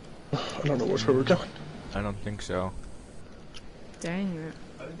not. I don't know which way we're going. I don't think so. Dang it.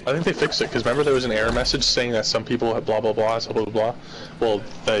 I think they fixed it, because remember there was an error message saying that some people have blah blah blah, blah blah blah. Well,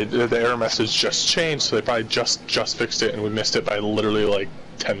 the error message just changed, so they probably just fixed it, and we missed it by literally like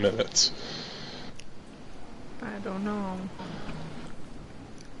 10 minutes. I don't know.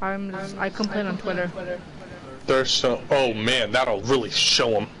 I complain on Twitter. They're so. Oh man, that'll really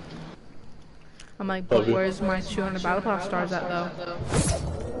show them. I'm like, but where's my 200 Battle Pass stars at though?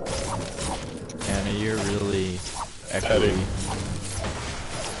 Anna, you're really Petty. echoey.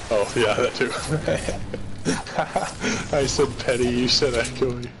 Oh yeah, that too. I said petty, you said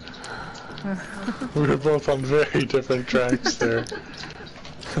echoey. We were both on very different tracks there.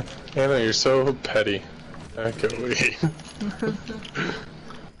 Anna, you're so petty. Echoey.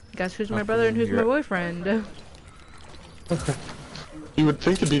 Guess who's my brother and who's my boyfriend? You would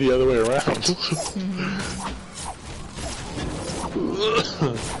think it'd be the other way around.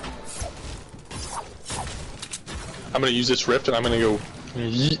 I'm gonna use this rift and I'm gonna go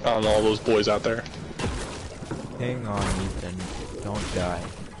yeet on all those boys out there. Hang on, Ethan. Don't die.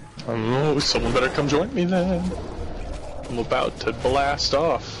 Oh, someone better come join me then. I'm about to blast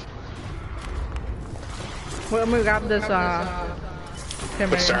off. Well, I'm gonna grab this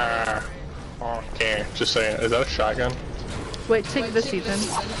camera. Okay, just saying. Is that a shotgun? Wait, take this, Ethan.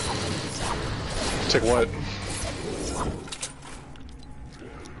 Take what?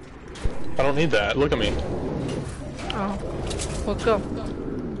 I don't need that. Look at me. Oh, let's go.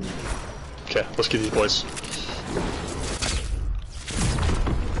 Okay, let's get these boys.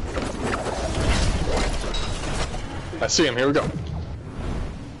 I see him. Here we go.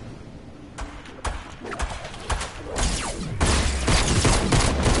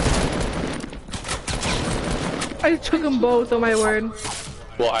 I took them both, oh my word.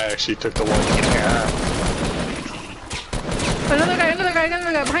 Well, I actually took the one. Yeah. Another guy,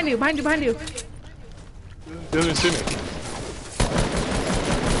 behind you. He doesn't see me.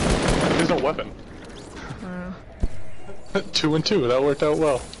 There's no weapon. 2 and 2, that worked out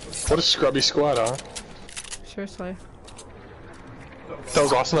well. What a scrubby squad, huh? Seriously. That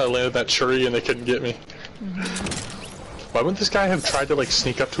was awesome that I landed that tree and they couldn't get me. Why wouldn't this guy have tried to like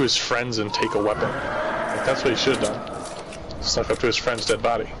sneak up to his friends and take a weapon? Like, that's what he should have done. Snuck up to his friend's dead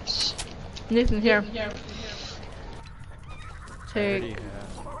body. Nathan, here. Take.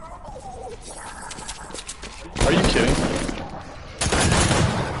 Are you kidding?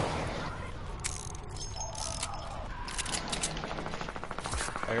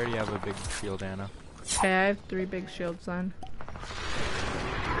 I already have a big shield, Anna. Okay, I have 3 big shields then.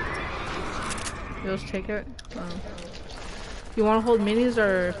 You'll just take it? Oh. You want to hold minis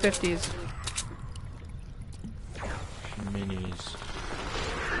or 50s? Minis.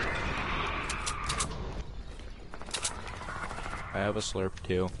 I have a slurp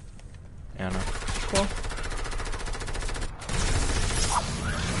too, Anna. Cool.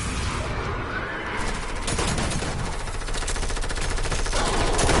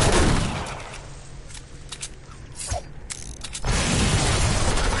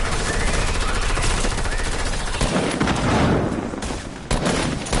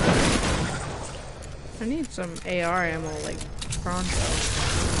 I need some AR ammo, like, pronto.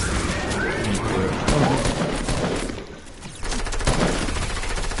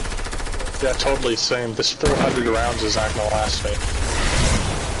 Yeah, totally same. This 400 rounds is not gonna last me.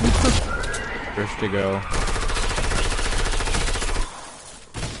 First to go.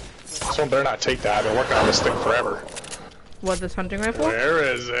 Someone better not take that. I've been working on this thing forever. What, this hunting rifle? Where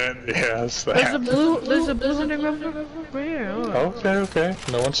is it? Yes, that. There's a blue hunting rifle right here. Oh. Okay.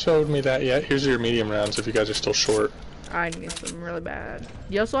 No one showed me that yet. Here's your medium rounds if you guys are still short. I need some really bad.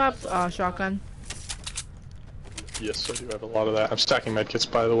 You also have shotgun. Yes, I do have a lot of that. I'm stacking medkits,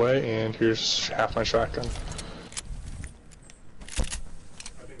 by the way, and here's half my shotgun.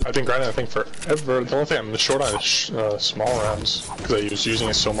 I've been grinding that thing forever. The only thing I'm short on is small rounds, because I was using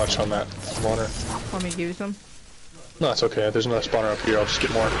it so much on that spawner. Want me to give you some? No, it's okay. There's another spawner up here. I'll just get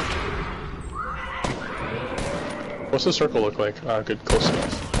more. What's the circle look like? Good, close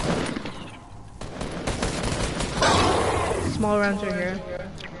enough. Small rounds are here.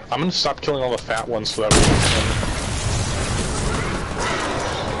 I'm gonna stop killing all the fat ones so that we can...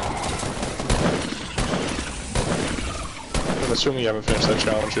 I'm assuming you haven't finished that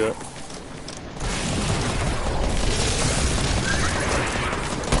challenge yet.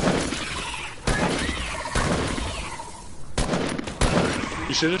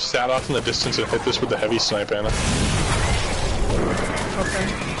 You should have sat off in the distance and hit this with the heavy snipe, Anna.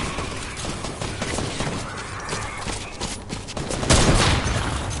 Okay.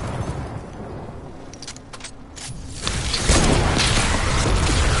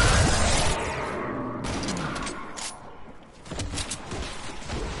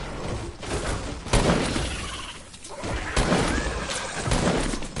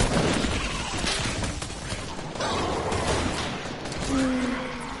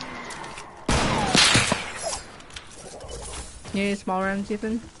 You need small rounds,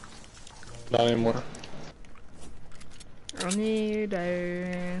 Ethan? Not anymore. I need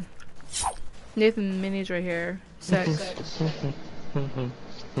Nathan, minis right here. 6.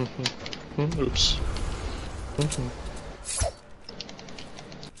 Oops.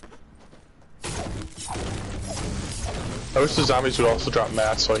 I wish the zombies would also drop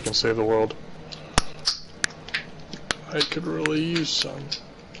mats so I can save the world. I could really use some.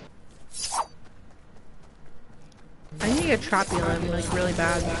 I need to get trappy limb, like, really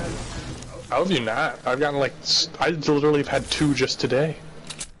bad. How have you not? I've gotten like, I literally have had 2 just today.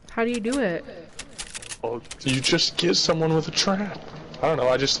 How do you do it? Well, you just get someone with a trap. I don't know,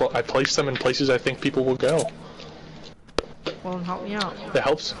 I place them in places I think people will go. Well, then help me out. It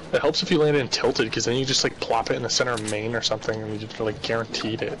helps if you land in tilted, because then you just like plop it in the center of main or something and you just like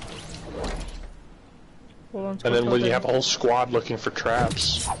guaranteed it. Well, And then when you have a whole squad looking for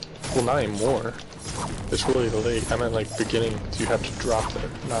traps, well, not anymore. It's really late. I meant like beginning. You have to drop there,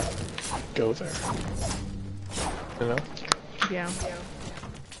 not go there. You know? Yeah.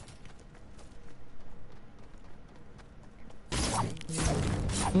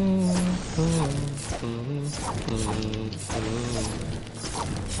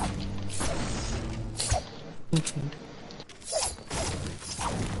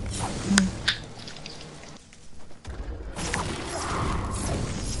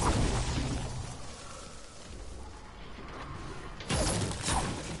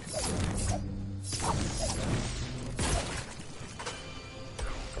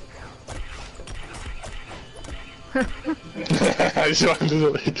 I just wanted to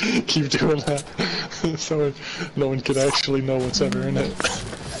like, keep doing that so no one could actually know what's ever in it.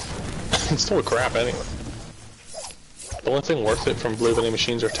 It's still crap anyway. The only thing worth it from blue vending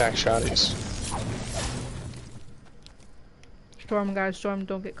machines are tax shotties. Storm, guys, storm,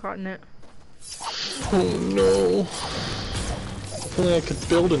 don't get caught in it. Oh no. If only I could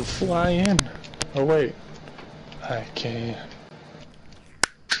build and fly in. Oh wait. I can't.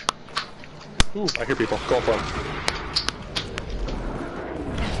 Ooh, I hear people. Going for them.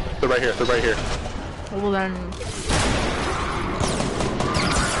 They're right here. They're right here. Well then.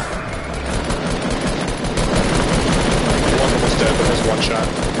 One almost dead, but there's one shot.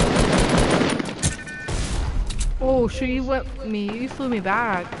 Oh, sure you went me. You flew me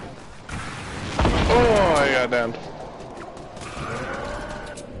back. Oh, I got downed.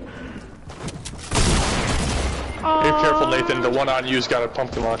 Oh. Be careful, Nathan. The one on you's got a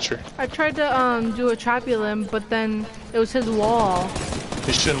pumpkin launcher. I tried to do a trapulum, but then it was his wall.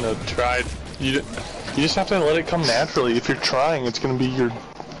 You shouldn't have tried. You just have to let it come naturally. If you're trying, it's gonna be your.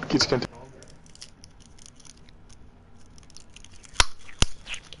 It's gonna.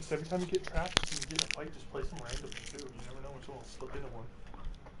 Just every time you get trapped, you get in a fight, just play some random too. You never know when someone will slip into one.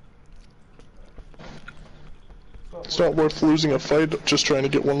 It's not worth losing a fight just trying to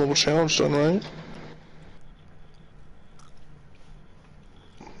get one little challenge done, right?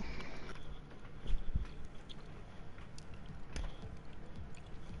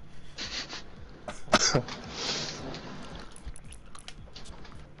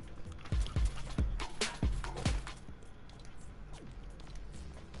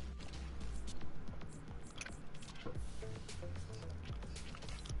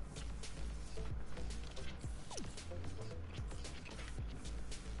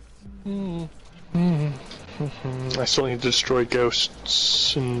 I still need to destroy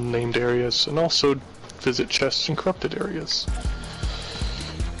ghosts in named areas, and also visit chests in corrupted areas.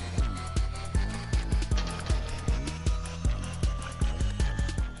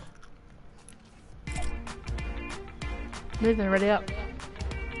 Nathan, ready up.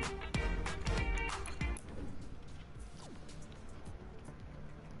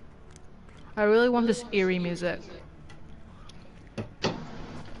 I really want this eerie music.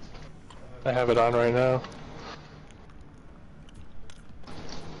 I have it on right now.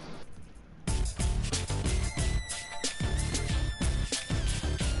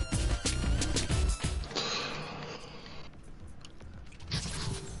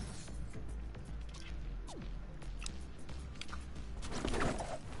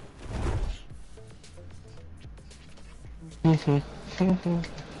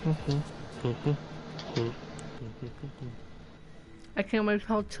 I can't wait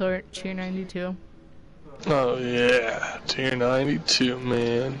till tier 92. Oh yeah, tier 92,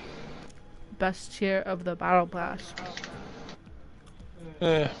 man. Best tier of the battle pass.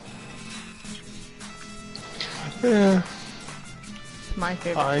 Yeah. Yeah. It's my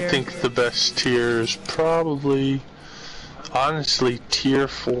favorite I tier. think the best tier is probably, honestly, tier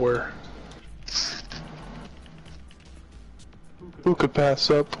 4. Who could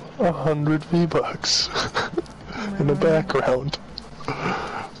pass up 100 V-Bucks in the background?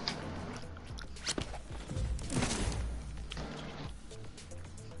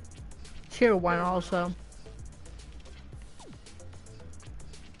 Tier 1 also.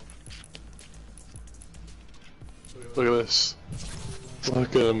 Look at this.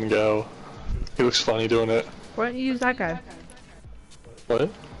 Look at him go. He looks funny doing it. Why don't you use that guy? What?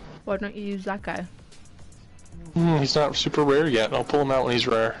 Why don't you use that guy? He's not super rare yet. I'll pull him out when he's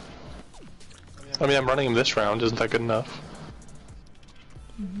rare. I mean, I'm running him this round. Isn't that good enough?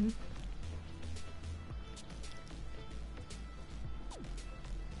 Mm-hmm.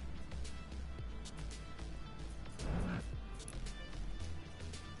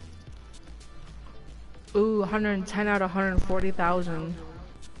 Ooh, 110 out of 140,000.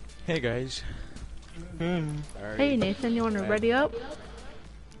 Hey guys. Alright. Hey Nathan, you wanna ready up?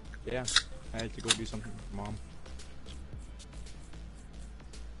 Yeah, I had to go do something for Mom.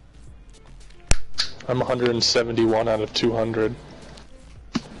 I'm 171 out of 200.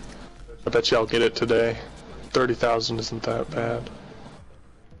 I bet you I'll get it today. 30,000 isn't that bad.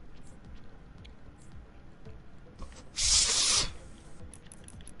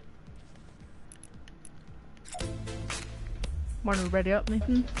 Wanna ready up,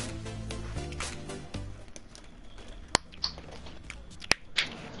 Nathan?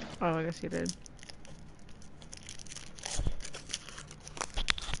 Oh, I guess you did.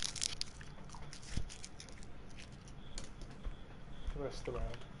 Rest the round.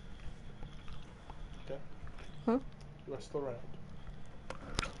 Okay? Huh? Rest the round.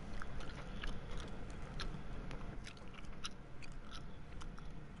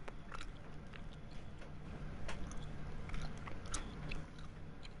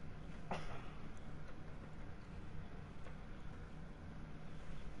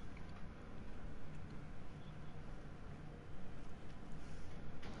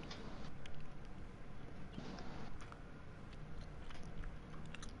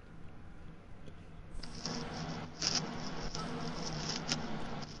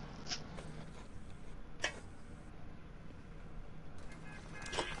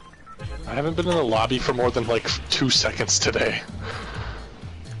 I haven't been in the lobby for more than like 2 seconds today.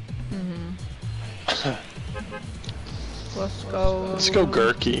 Let's go. Let's go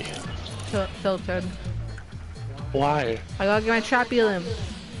Gurky. Tilted. Why? I gotta get my trap elim.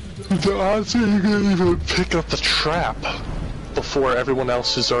 The odds are you can't even pick up the trap before everyone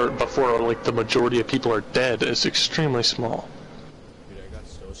else is, or before like the majority of people are dead is extremely small. Dude, I got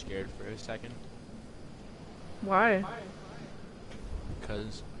so scared for a second. Why?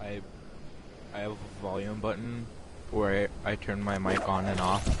 Because I have a volume button where I turn my mic on and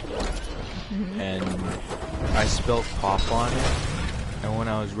off, and I spilled pop on it, and when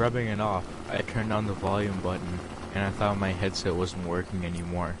I was rubbing it off, I turned on the volume button, and I thought my headset wasn't working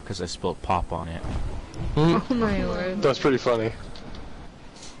anymore because I spilled pop on it. Oh my word. That's pretty funny.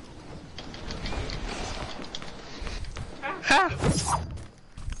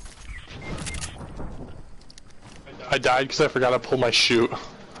 I died because I forgot to pull my chute.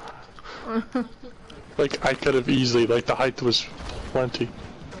 Like, I could have easily, like, the height was plenty.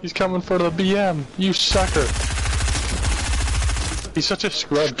 He's coming for the BM, you sucker! He's such a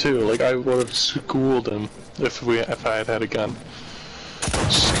scrub too, like, I would have schooled him if I had had a gun.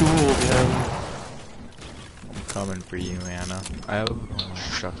 Schooled him. I'm coming for you, Anna. I have... oh,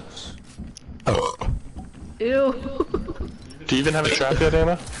 shucks. Ew. Do you even have a trap yet,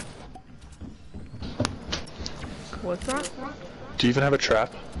 Anna? What's that? Do you even have a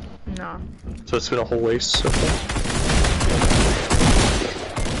trap? No. So it's been a whole waste so far?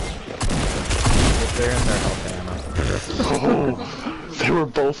 They're in their health, Anna. Oh, they were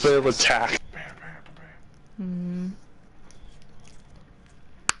both there with tack.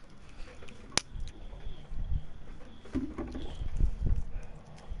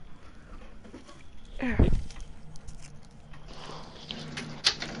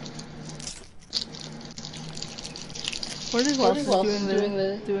 What is Wells doing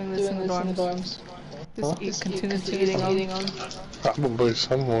this in the dorms? Just continuously eating on. Probably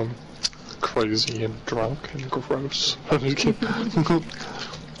someone crazy and drunk and gross.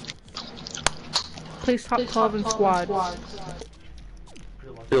 Please top 12 in squad.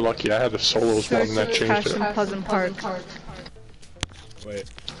 You're lucky I had a solos one and that changed it. Pleasant Park. Wait,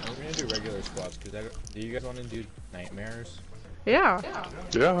 I'm gonna do regular squads, do you guys want to do nightmares? Yeah.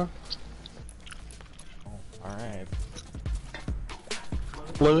 Yeah. Oh, alright.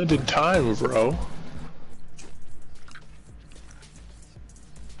 Limited time, bro.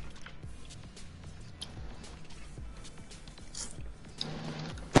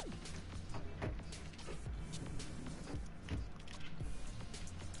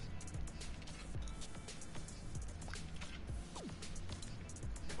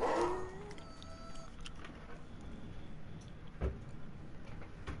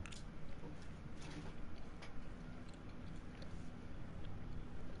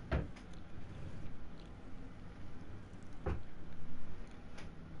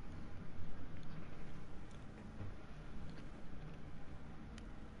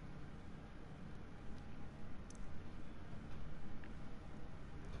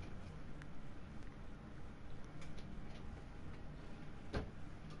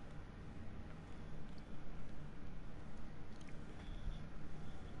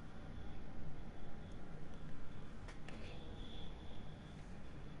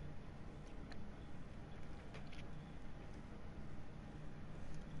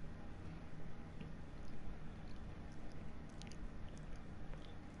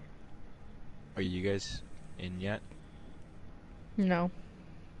 Are you guys in yet? No.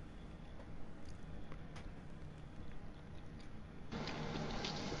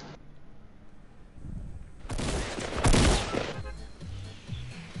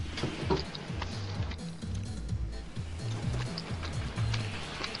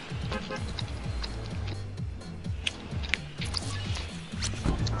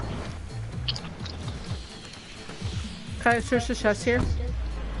 Can I search the chest here?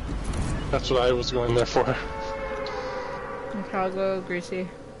 That's what I was going there for. Okay, I'll go greasy.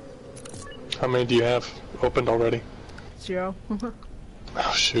 How many do you have opened already? 0.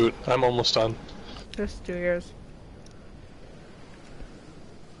 Oh shoot, I'm almost done. Just 2 years.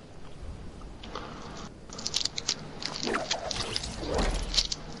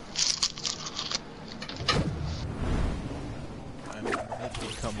 I'm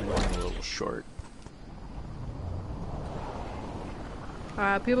becoming a little short.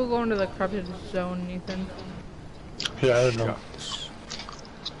 People go into the corrupted zone, Ethan. Yeah, I don't know. Shucks.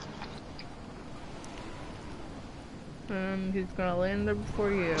 He's gonna land there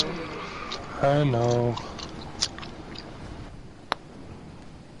before you. I know.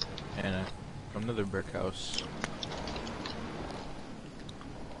 Anna, come to the brick house.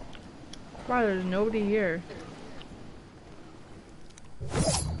 Wow, there's nobody here.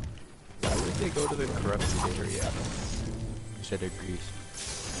 Why would they go to the corrupted area instead of Greece?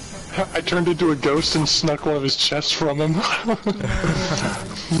 I turned into a ghost and snuck one of his chests from him.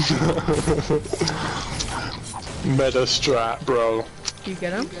 Meta strat, bro. You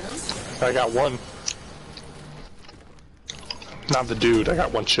get him? I got one. Not the dude, I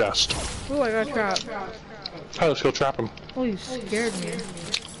got one chest. Oh, I got trapped. Oh, let's go trap him. Oh, you scared me.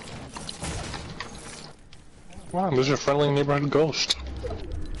 Wow, there's your friendly neighborhood ghost.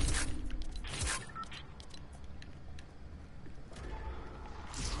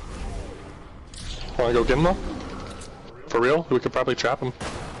 Wanna go get him though? For real? We could probably trap him.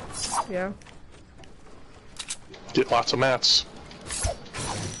 Yeah. Get lots of mats.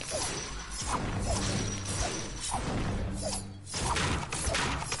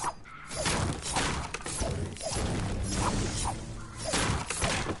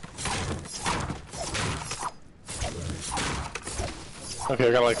 Okay,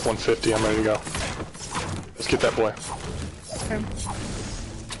 I got like 150, I'm ready to go. Let's get that boy. Okay.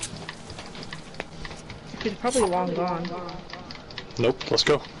 He's probably long gone. Nope, let's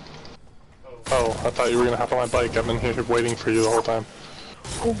go. Oh, I thought you were gonna hop on my bike. I've been here waiting for you the whole time.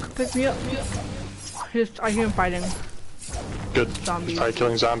 Oh, pick me up. I hear him fighting. Good. Zombies. Try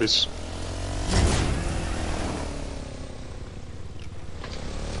killing zombies.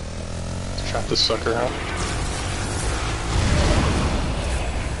 Let's trap this sucker, huh?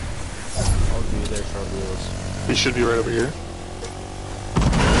 I'll be there for rules. He should be right over here.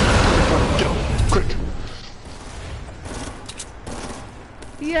 Get him, quick!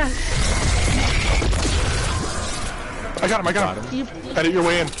 Yes. I got him, I got him. Edit your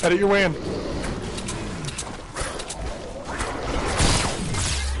way in, edit your way in.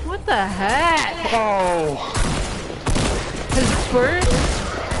 What the heck? Oh! His first?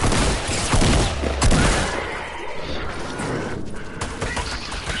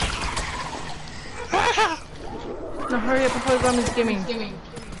 No, hurry up before the zombies get me.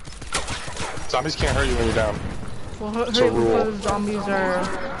 Zombies can't hurt you when you're down. Well, hurry It's a up before rule. the zombies are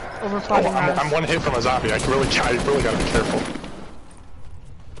Oh, overflowing us. I'm one hit from a zombie. I really gotta be careful.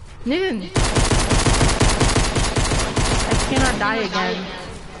 Nathan! I cannot die again.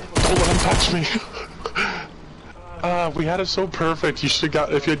 Don't let him touch me. We had it so perfect. You should have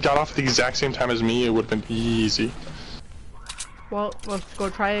got, if you had got off at the exact same time as me, it would have been easy. Well, let's go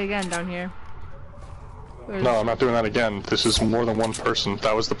try it again down here. No, I'm not doing that again. This is more than one person.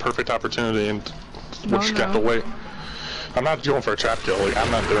 That was the perfect opportunity, and we just got to wait. I'm not going for a trap kill. Like, I'm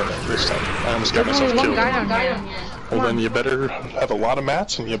not doing it this time. I almost got myself There's only killed. one guy down here. Well, then you better have a lot of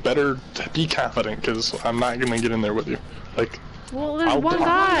mats, and you better be confident, because I'm not gonna get in there with you. Like, Well, there's one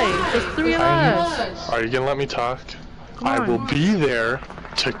guy. There's three of us. are you gonna let me talk? Come I on. will be there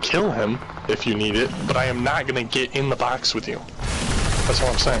to kill him if you need it, but I am not gonna get in the box with you. That's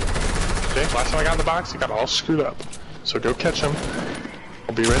what I'm saying. Okay, last time I got in the box, it got all screwed up. So go catch him.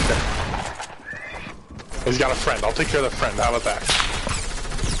 I'll be right there. He's got a friend. I'll take care of the friend. How about that?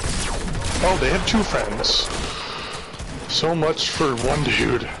 Oh, they have two friends. So much for one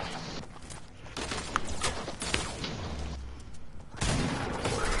dude.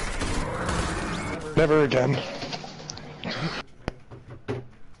 Never again.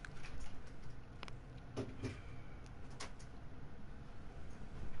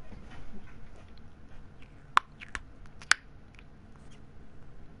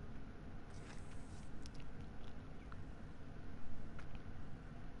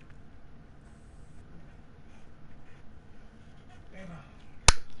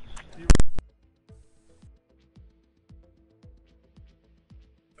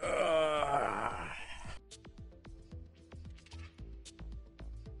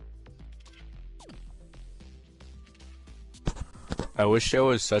 I wish there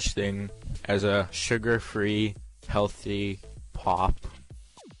was such thing as a sugar-free, healthy pop.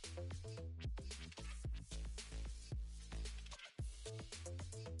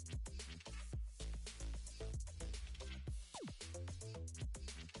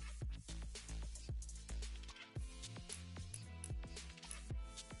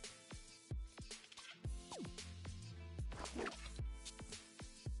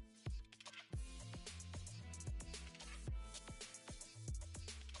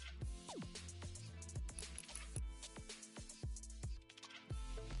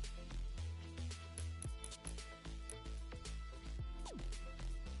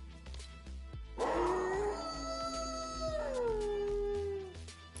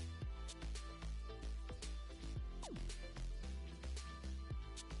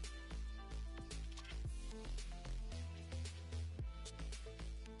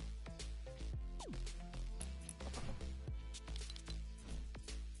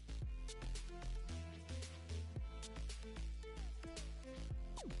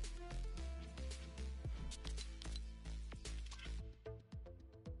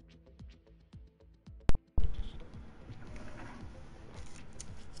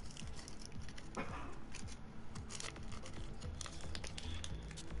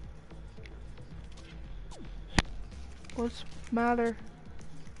 What's the matter?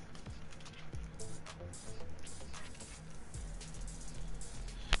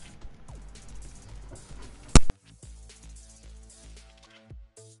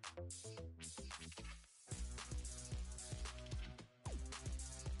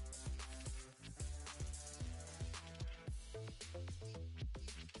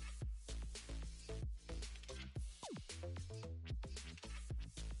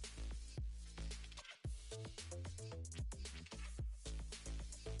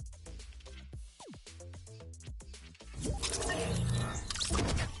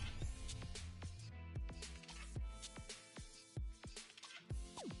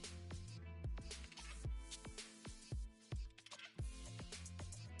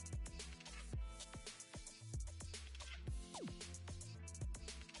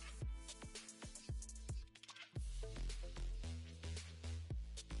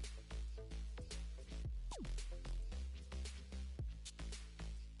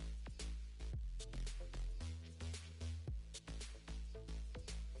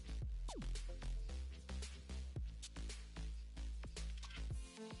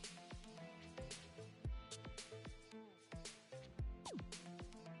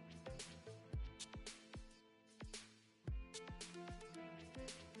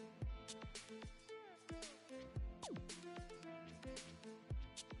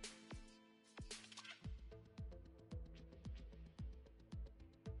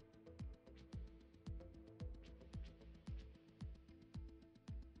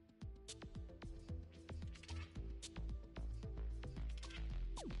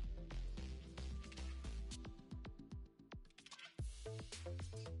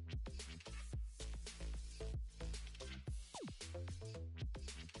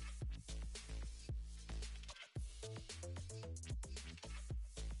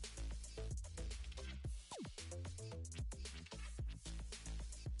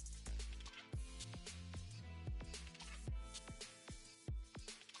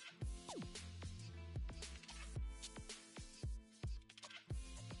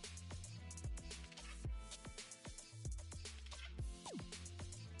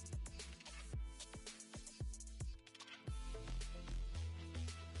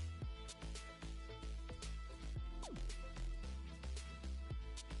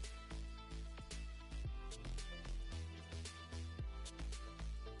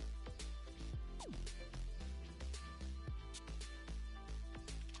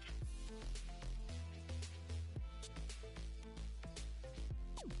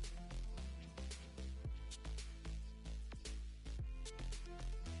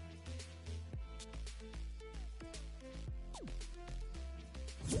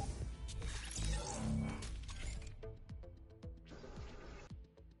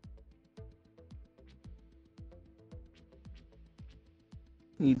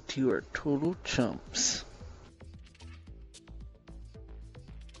 You two are total chumps.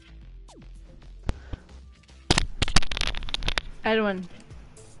 Edwin,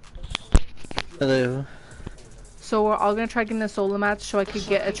 Hello. so we're all gonna try getting a solo match so I could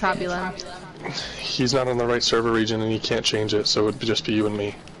get a Trapulum. He's not on the right server region and he can't change it, so it would just be you and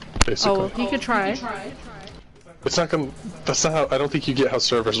me, basically. Oh, well, he could try. It's not gonna. That's not how. I don't think you get how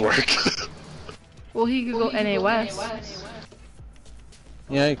servers work. Well, he could go NA West.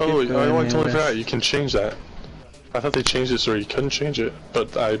 Yeah, I could Oh, go I in totally there. forgot. You can change that. I thought they changed it so you couldn't change it,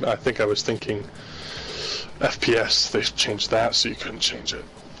 but I think I was thinking FPS. They changed that so you couldn't change it.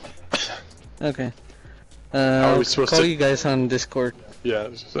 Okay. How are I'll we supposed call to- you guys on Discord. Yeah.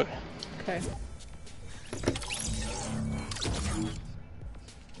 So. Okay.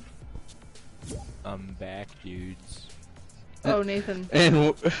 I'm back, dudes. Oh, Nathan.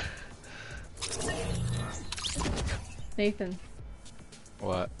 And Nathan.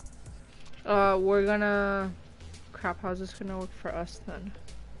 What? We're gonna... Crap, how's this gonna work for us then?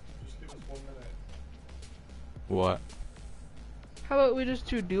 What? How about we just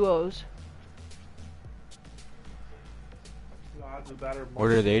do duos? What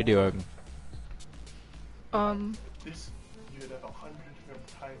are they doing? This, you'd have 100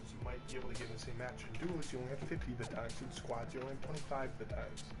 times you might be able to get in the same match. In duos, you only have 50 the times. In squads, you only have 25 the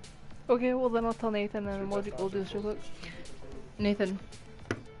times. Okay, well then I'll tell Nathan and we'll do this real quick. Nathan,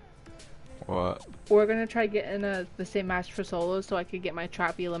 What? we're gonna try getting the same match for solos so I could get my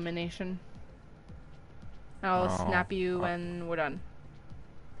Trappy elimination. I'll Oh, snap you when we're done.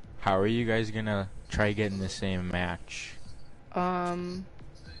 How are you guys gonna try getting the same match?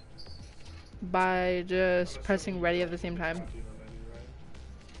 By just pressing ready at the same time.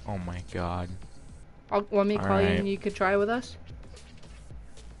 Oh my god. Want me to call you Alright. and you could try with us?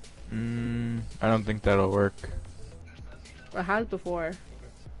 I don't think that'll work. It has before.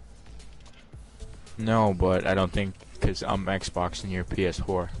 No, but I don't think because I'm Xbox and you're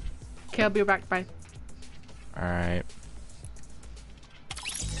PS4. Okay, I'll be back. Bye. All right.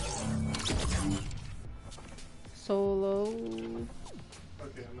 Solo. Okay,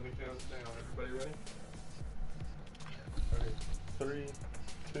 I'm gonna count down. Everybody ready? Okay. 3,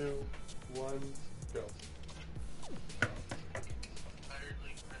 2, 1, go.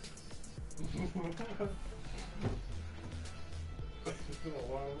 It's been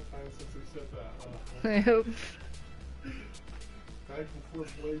a long time since we said that, huh? Yep. Back before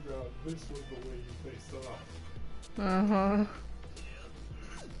Playground, this was the way you faced off. Uh-huh.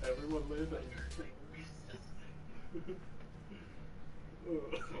 Everyone lived at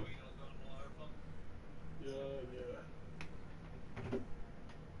yeah.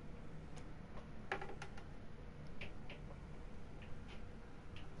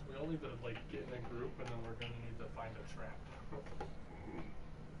 We all need to like get in a group and then we're gonna need to find a trap.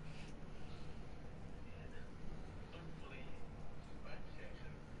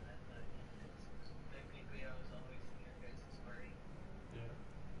 Yeah.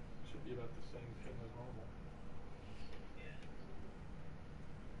 Should be about the same ping as normal.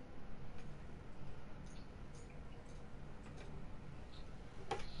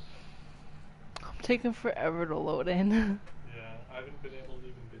 I'm taking forever to load in. Yeah, I haven't been able to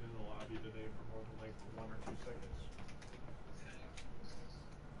even get in the lobby today for more than like 1 or 2 seconds. Yeah.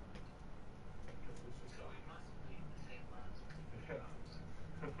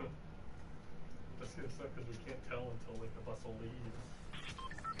 That's gonna suck because we can't tell until like the bus will leave.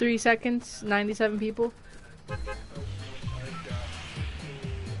 3 seconds, 97 people. I'm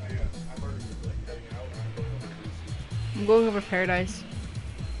already like heading out and I'm going over to I'm going over Paradise.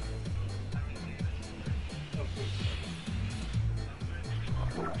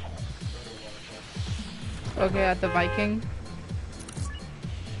 Okay, at the Viking.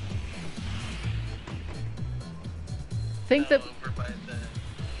 Think that.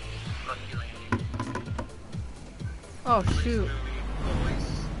 Oh shoot.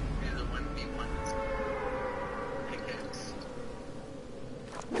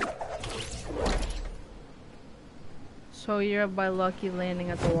 So you're by Lucky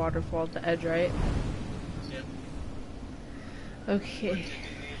Landing at the waterfall at the edge, right? Yep. Okay. What, did you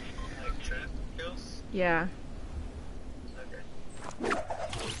need, like, trap kills? Yeah. Okay. I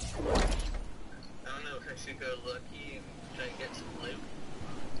don't know if I should go Lucky and try to get some loot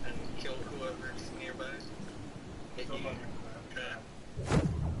and kill whoever's nearby. If you trap.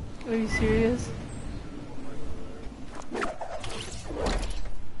 Are you serious?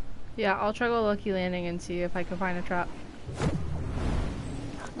 Yeah, I'll try go Lucky Landing and see if I can find a trap. I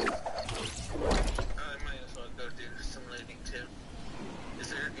might as well go do some looting too. Is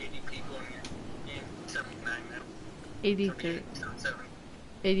there 80 people in your game? 79 now? 83. 77.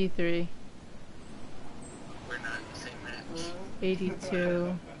 83. We're not in the same match.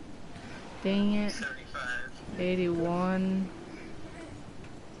 82. Dang it. 75. 81.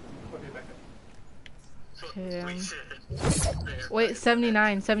 Okay. We should. Wait,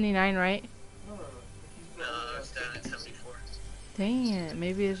 79. 79, right? No, it's down at 74. Dang it.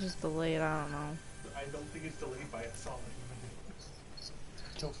 Maybe it's just delayed. I don't know. I don't think it's delayed by a solid minute.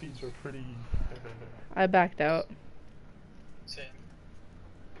 Kill feeds are pretty. I backed out. Same.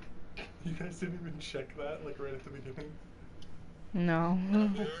 You guys didn't even check that, like right at the beginning? No. We were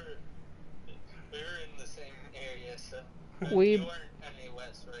in the same area, so. We- You weren't MA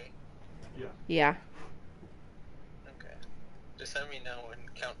West, right? Yeah. Yeah. Okay. Just let me know and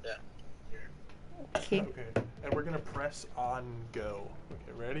count down. Okay. Okay. And we're gonna press on go.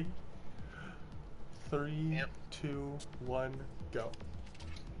 Okay, ready? 3, Yep. 2, 1, go.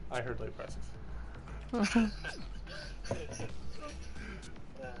 I heard late presses.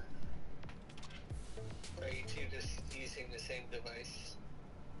 Are you two just using the same device?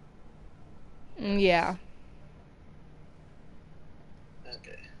 Yeah.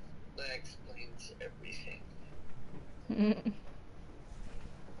 Okay. That explains everything.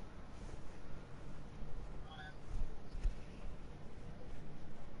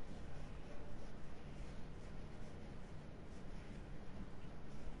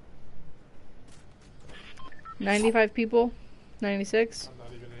 95 people. 96. I'm not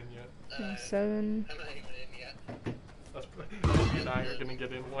even in yet. 97. I'm not even in yet. Me and I are gonna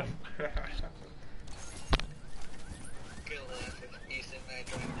get in one. Gonna laugh if Ethan and I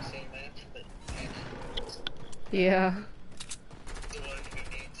join the same match, but Yeah. the one who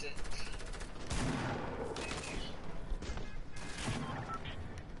needs it.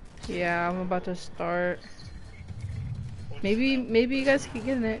 Yeah, I'm about to start. Maybe you guys could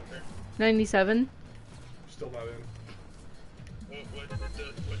get in it. 97. Still not in.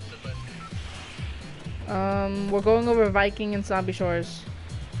 What's the best? We're going over Viking and Zombie Shores.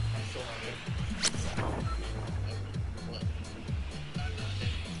 I'm still not in. What? I'm not in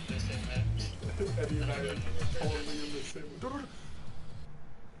the same match. Eddie and I are totally in the same.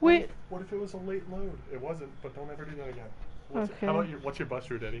 Wait. What if it was a late load? It wasn't, but don't ever do that again. Okay. How about what's your bus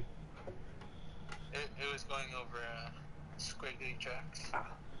route, Eddie? It was going over squiggly tracks.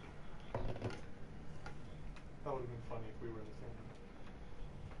 Ah. That would have been funny if we were in the same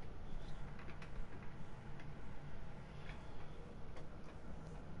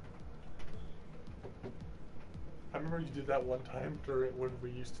room. I remember you did that one time during when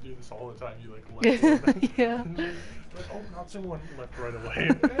we used to do this all the time. You like left one. Yeah. Like, oh, not someone left right away.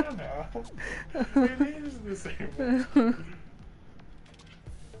 Yeah, no. It is the same one.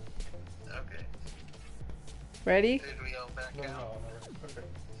 Okay. Ready? Did we all back No, out? I'm not ready. Okay,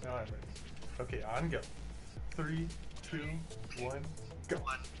 now I'm ready. Okay, on go. 3, 2, 1, go.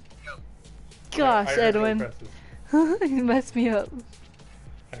 One, go. Gosh, I heard late Edwin. presses. You messed me up.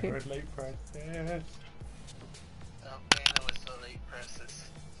 I heard late presses. Oh, man, it was the late presses.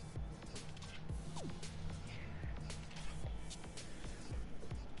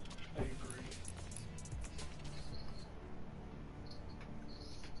 I agree.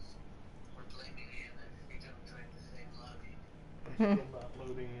 We're blaming Anna if we don't join the same lobby. I'm still not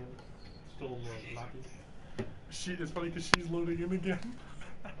loading in. Still in the lobby. It's funny because she's loading in again.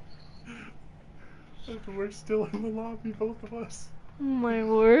 We're still in the lobby, both of us. Oh my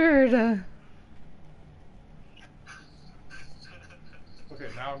word. Okay,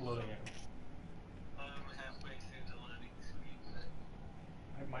 now I'm loading in. I'm halfway through the loading screen, but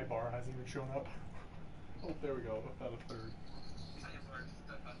My bar hasn't even shown up. Oh, there we go. About a third. my bar's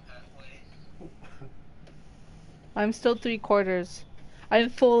stuck on halfway. I'm still 3/4. I'm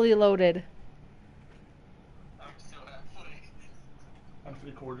fully loaded. I'm still halfway. I'm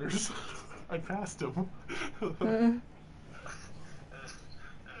 3/4. I passed him. Uh,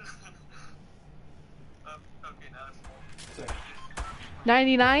 Okay, now it's full.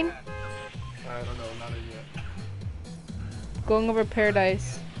 99? I don't know, not in yet. Going over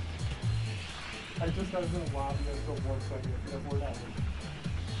Paradise. I just got into the lobby until 1 second. Yeah, we're not.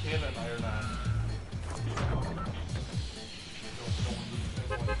 Anna and I are not.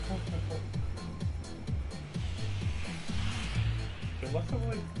 Unless I'm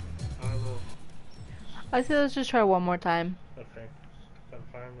like, I don't know. I say let's just try one more time. Okay. I'm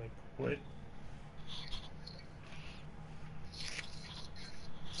fine, like, wait.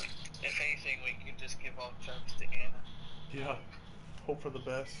 If anything, we can just give all jumps to Anna. Yeah. Hope for the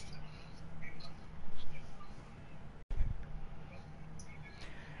best.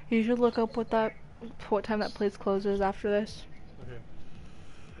 You should look up what time that place closes after this. Okay.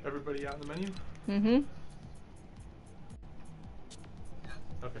 Everybody out in the menu? Mm-hmm.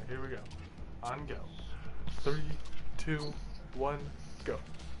 Okay, here we go. On go. 3, 2, 1, go.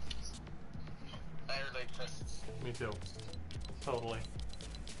 I heard late presses. Me too. Totally.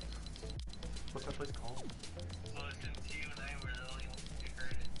 What's that place called? Well, since you and I were the only ones who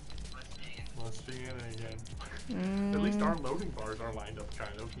heard it, must be it. Let's begin again. At least our loading bars are lined up,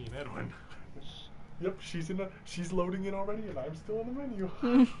 kind of. Me and Edwin. Yep, she's loading in already, and I'm still in the menu. I'm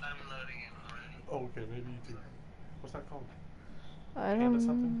loading in already. Oh, okay, maybe you too. What's that called? I Panda don't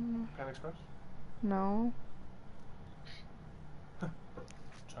something? Panda Express? know.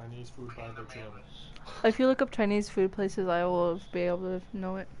 Chinese food by the gym. If you look up Chinese food places, I will be able to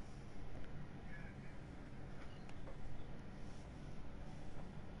know it.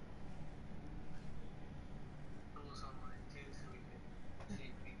 Rules online too, so we can see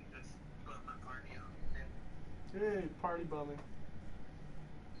if we can just put my party on. Hey, party bumming.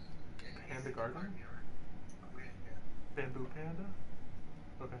 Panda Garden? Bamboo Panda?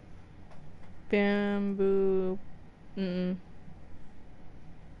 Okay. Bamboo. Mm-mm.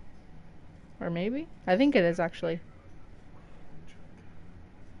 Or maybe? I think it is actually.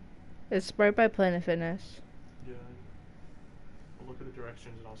 It's right by Planet Fitness. Yeah. I'll look at the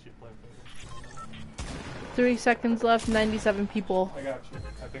directions and I'll see if Planet Fitness. 3 seconds left, 97 people. I got you.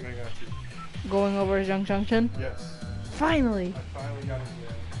 I think I got you. Going over Zhang Junction. Yes. Finally! I finally got it.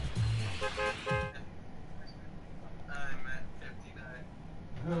 Yeah. I'm at 59.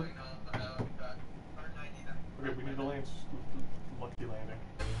 Going on about or 99. Okay, we need to land lucky landing.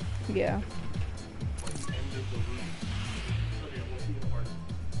 Yeah. End of the route. Okay, we'll see you in the party.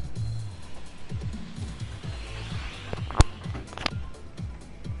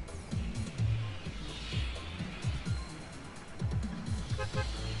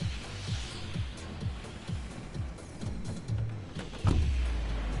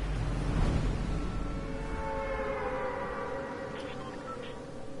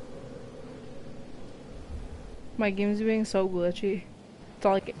 My game's being so glitchy. It's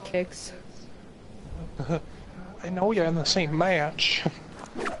all like it kicks. I know you're in the same match.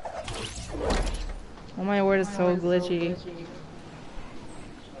 Oh my word, it's so glitchy.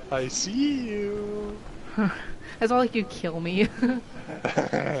 I see you. It's all like you kill me.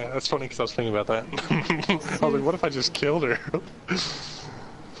 That's funny because I was thinking about that. I was like, what if I just killed her?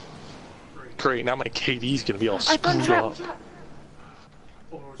 Great, now my KD's gonna be all screwed up.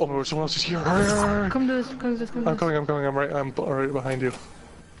 Oh, someone else is here. Hurry, hurry, hurry. Come to this, come to this, come to I'm this. coming, I'm right behind you.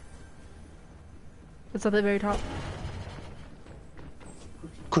 It's at the very top.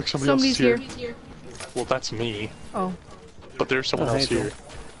 Quick, somebody else Somebody's is here. Well, that's me. Oh. But there's someone else here.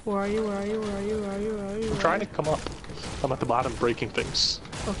 Where are you? Where are you? Where are you? Where are you? Where are you? I'm trying to come up. I'm at the bottom breaking things.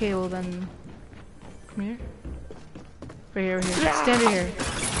 Okay, well then. Come here. Right here, right here. Stand right here.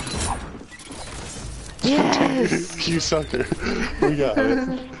 Yes! You sucker. We got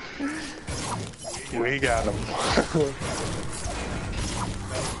it. We got him.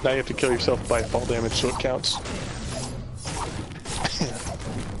 Now you have to kill yourself by fall damage so it counts.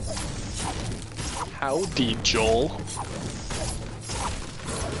 Howdy, Joel.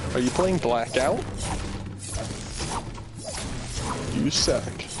 Are you playing Blackout? You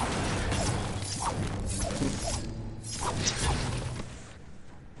suck.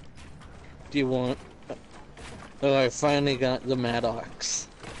 Do you want... Oh, I finally got the Maddox.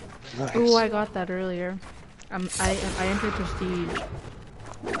 Nice. Ooh, I got that earlier. I entered Prestige.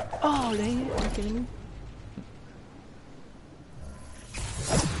 Oh, dang it. Are you kidding me?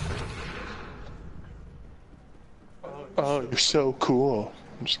 Oh, you're so cool.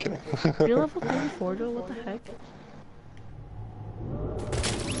 I'm just kidding. You're level 34, Joe? What the heck?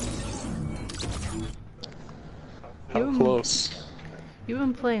 How close? You've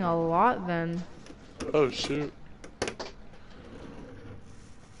been playing a lot then. Oh, shoot.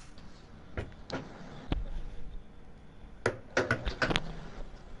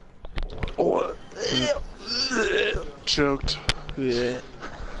 What? Choked. Yeah.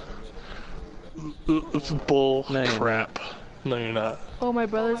 It's bull No, you're crap. No, you're not. Oh, my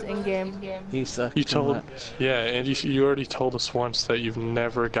brother's in-game. You suck You too told, much. yeah, and you already told us once that you've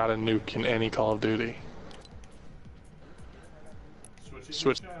never got a nuke in any Call of Duty.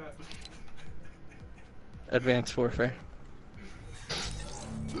 Switch. Advanced Warfare.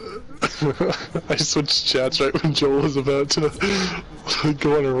 I switched chats right when Joel was about to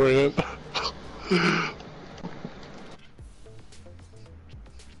go on a rant.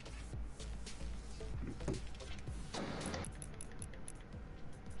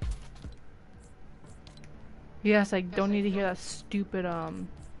 Yes, I don't need to hear that stupid,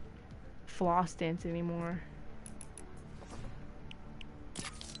 floss dance anymore.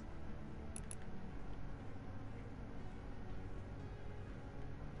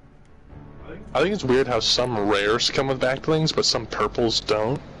 I think it's weird how some rares come with backblings, but some purples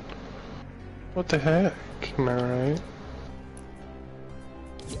don't. What the heck? Am I right?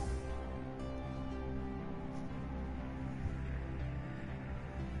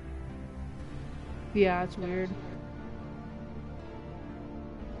 Yeah, it's weird.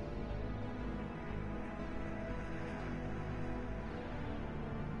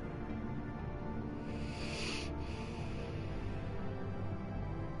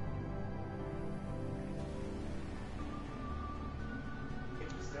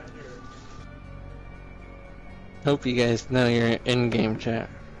 Hope you guys know your in-game chat.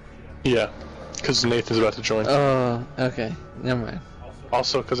 Yeah, because Nathan's about to join. Oh, okay. Never mind.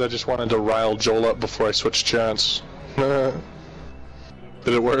 Also, because I just wanted to rile Joel up before I switched chats. Did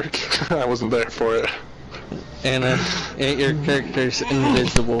it work? I wasn't there for it. And your character's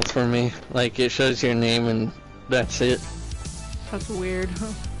invisible for me. Like, it shows your name and that's it. That's weird.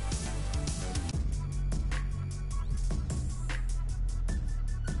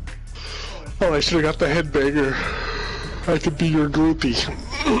 Oh, I should have got the headbanger. I could be your groupie.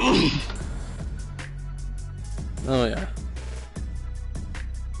 Oh, yeah.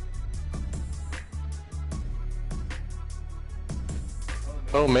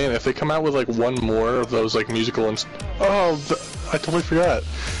 Oh man, if they come out with like one more of those like musical oh, I totally forgot.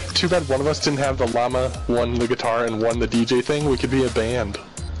 Too bad one of us didn't have the llama, one the guitar, and one the DJ thing. We could be a band.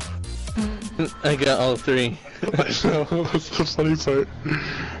 I got all three. I know, that's the funny part.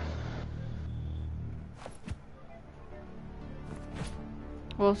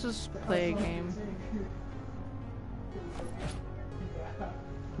 Well, let's just play a game.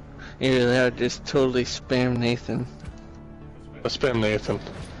 Either that or just totally spam Nathan. Let's spam Nathan.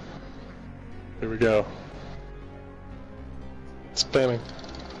 Here we go. Spamming.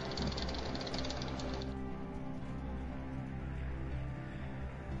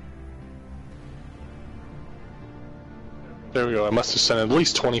 There we go. I must have sent at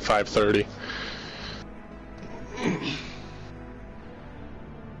least 25, 30.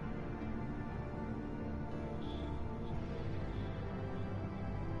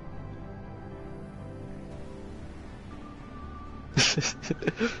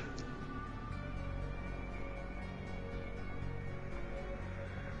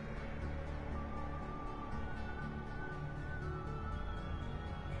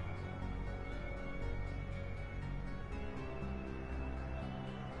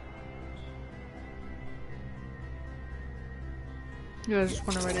 You guys just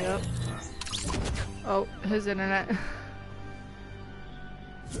want to ready up? Oh, his internet.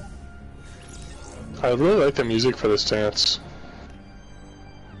 I really like the music for this dance.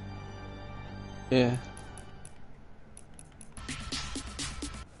 Yeah.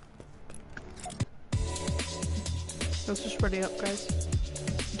 Let's just ready up, guys.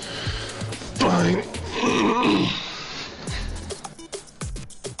 Fine.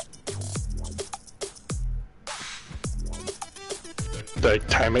 Did I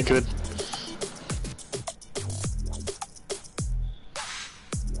time it good?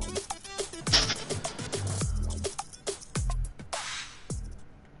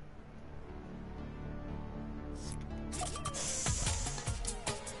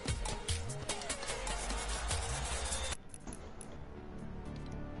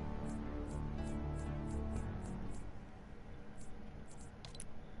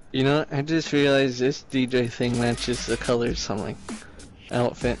 You know what? I just realized this DJ thing matches the colors on my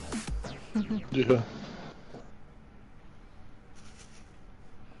outfit. Yeah.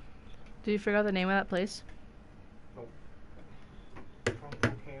 Do you figure out the name of that place? Was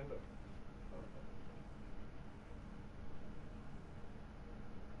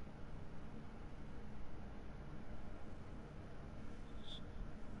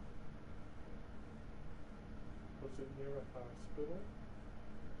it near a hospital?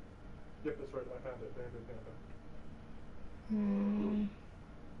 Yep, that's right. I found it. Abandoned Panda. Hmm.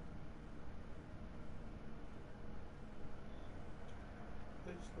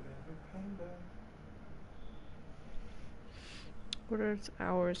 What are its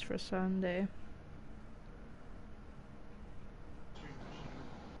hours for Sunday?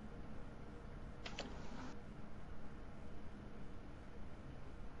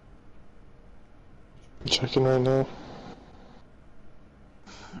 I'm checking right now.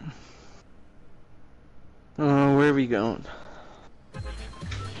 Oh, where are we going?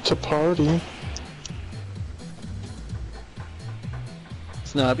 It's a party.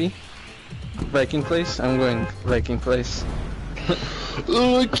 Snobby? Viking place? I'm going Viking place.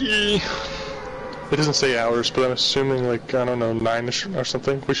 Okay. It doesn't say hours, but I'm assuming like, I don't know, 9-ish or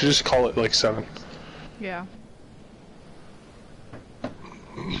something. We should just call it like 7. Yeah.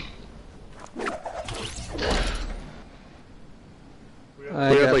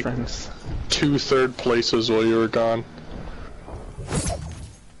 I We had got like friends. 2 third places while you were gone.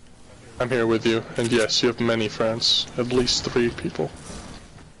 I'm here with you, and yes, you have many friends. At least 3 people.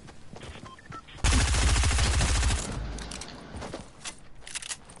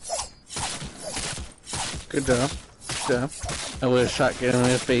 Good job. Good job. I would have shot him in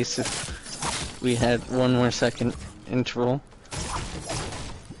the face if we had 1 more second interval.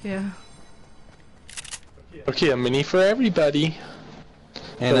 Yeah. Okay, a mini for everybody.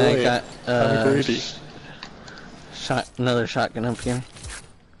 And Oh, I wait. got I'm greedy. another shotgun up here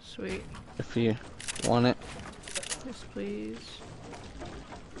Sweet. if you want it. Yes, please.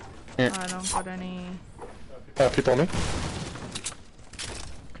 Here. I don't got any. People on me?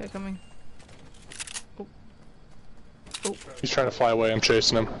 Okay, coming. He's trying to fly away, I'm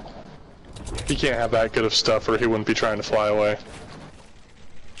chasing him. He can't have that good of stuff or he wouldn't be trying to fly away.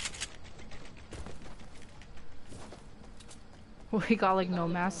 We got like no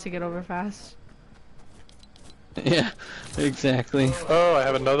mass to get over fast. Yeah, exactly. Oh, I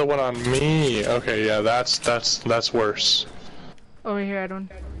have another one on me. Okay, yeah, that's worse. Over here, Edwin.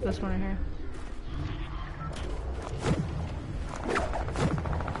 This one right here.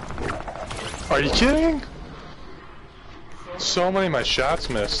 Are you kidding? So many of my shots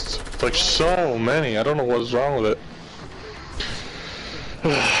missed. Like, so many. I don't know what's wrong with it.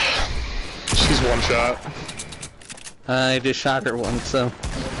 She's one shot. I just shot her once, so.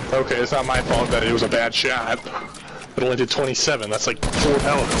 Okay, it's not my fault that it was a bad shot. It only did 27. That's like 4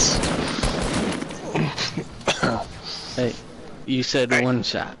 pellets. Hey, you said 1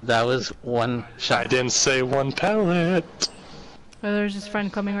 shot. That was 1 shot. I didn't say 1 pellet. Oh, there's this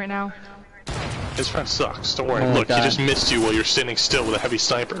friend coming right now. His friend sucks. Don't worry. Oh my Look, God. he just missed you while you're standing still with a heavy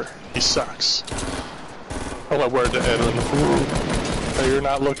sniper. He sucks. Oh my word to Edwin. Ooh. You're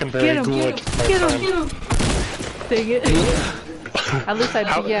not looking very Get him, good. get him, my get him, friend. get him! Dang it. At least I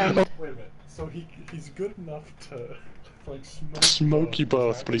BM'd. Wait a minute. So he's good enough to like smoke you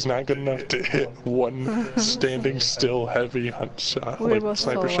both, but he's not good enough to hit one standing still heavy hunt shot, We were like both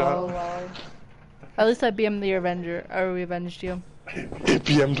sniper so shot. low. At least I BM'd the Avenger, or we avenged you. It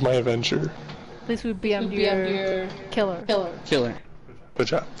BM'd my Avenger. At least we BM'd your killer. Killer. Good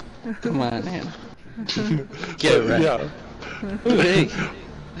job. Come on, man. Get it right. Yeah. Ooh, hey.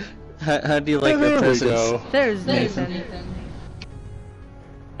 How do you like the There we presents? go. There's Nathan.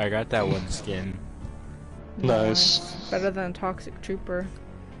 I got that one skin. Nice. Better than a Toxic Trooper.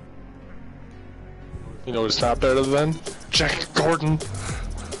 You know what's not better than? Jack Gordon.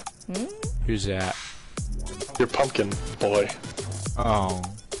 Who's that? Your pumpkin boy. Oh.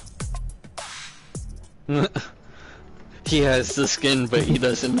 He has the skin, but he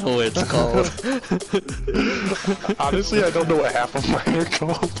doesn't know what it's called. Honestly, I don't know what half of mine are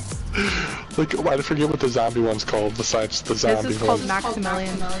called. Like, I forget what the zombie one's called besides the zombie This is called one.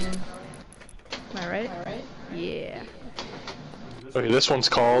 Maximilian. Am I right? Yeah. Okay, this one's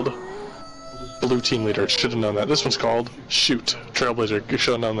called Blue Team Leader. Should have known that. This one's called Shoot Trailblazer. You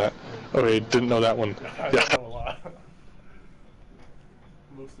should have known that. Okay, didn't know that one. Yeah. I know a lot.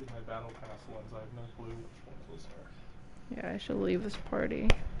 Mostly my battle pass ones. I have no clue which ones those are. Yeah, I should leave this party.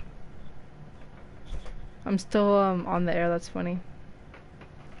 I'm still on the air, that's funny.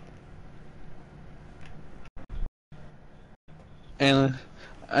 And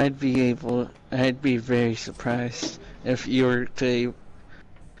I'd be very surprised if you were to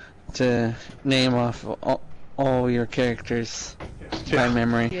name off all your characters by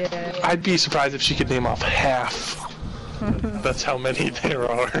memory. Yeah. I'd be surprised if she could name off half. That's how many there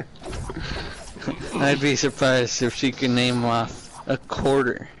are. I'd be surprised if she could name off a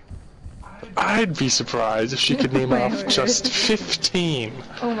quarter. I'd be surprised if she could name My off word. just 15.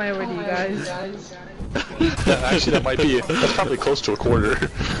 Oh my word, you guys. Actually, that's probably close to a quarter.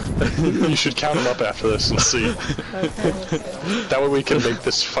 You should count them up after this and see. Okay. That way we can make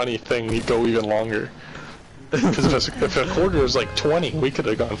this funny thing go even longer. Because if a quarter was like 20, we could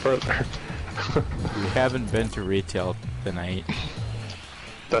have gone further. We haven't been to retail tonight.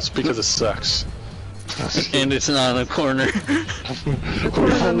 That's because it sucks. And it's not a corner. It's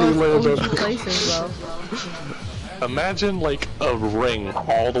one of the most OG places, though. Imagine like a ring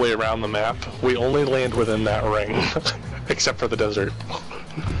all the way around the map. We only land within that ring, except for the desert.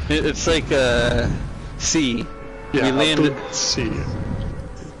 It's like a sea. Yeah, We landed. See.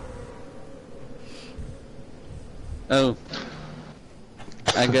 Oh,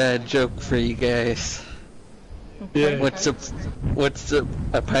 I got a joke for you guys. Yeah. What's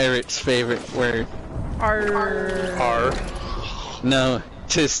a pirate's favorite word? Arr. R. No,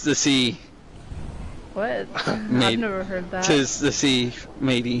 'tis the sea. What? I've Mate, never heard that. 'tis the sea,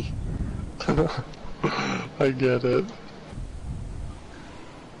 matey. I get it.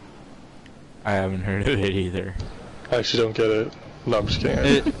 I haven't heard of it either. I actually don't get it. No, I'm just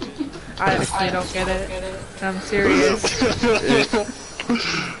kidding. I don't get it. I'm serious.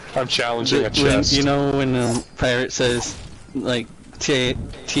 I'm challenging a When, chest. you know when a pirate says, like,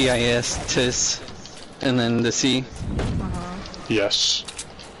 T-I-S, tis, and then the sea? Yes.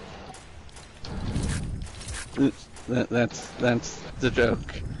 That's the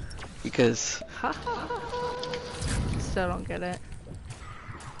joke. Because Still don't get it.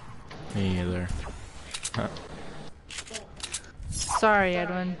 Me either. Sorry,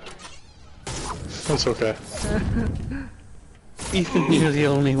 Edwin. That's okay. Ethan, you're the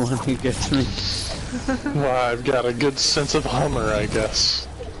only one who gets me. Well, I've got a good sense of humor, I guess.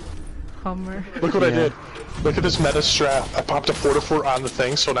 Hummer. Look what I Yeah. did. Look at this meta strat. I popped a portafort on the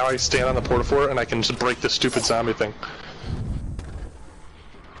thing, so now I stand on the portafort and I can just break this stupid zombie thing.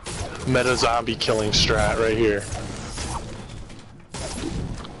 Meta zombie killing strat right here.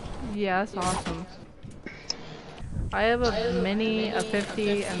 Yeah, that's awesome. I have a mini, a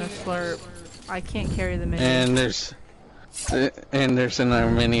 50, and a slurp. I can't carry the mini. And there's another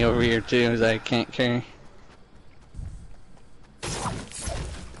mini over here too that I can't carry.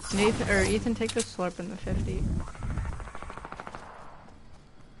 Nathan or Ethan, take the slurp and the 50.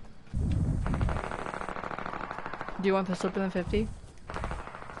 Do you want the slurp and the 50?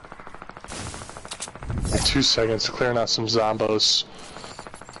 2 seconds, clearing out some zombos.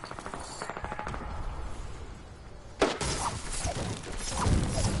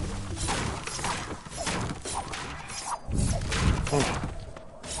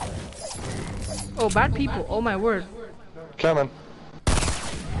 Oh, bad people. Oh my word. Coming.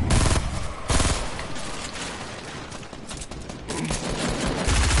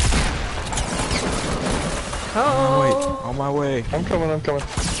 Oh. On my way. I'm coming.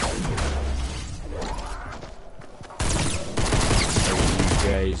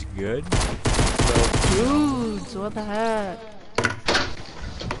 guys good? Dudes, what the heck?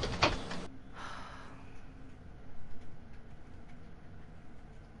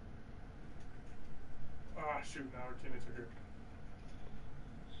 Ah, shoot, now our teammates are here.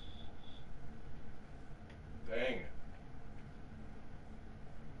 Dang it.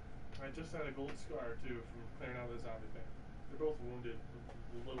 I just had a gold scar, too, from clearing out the zombie thing. They're both wounded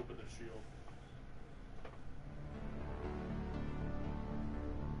with a little bit of shield.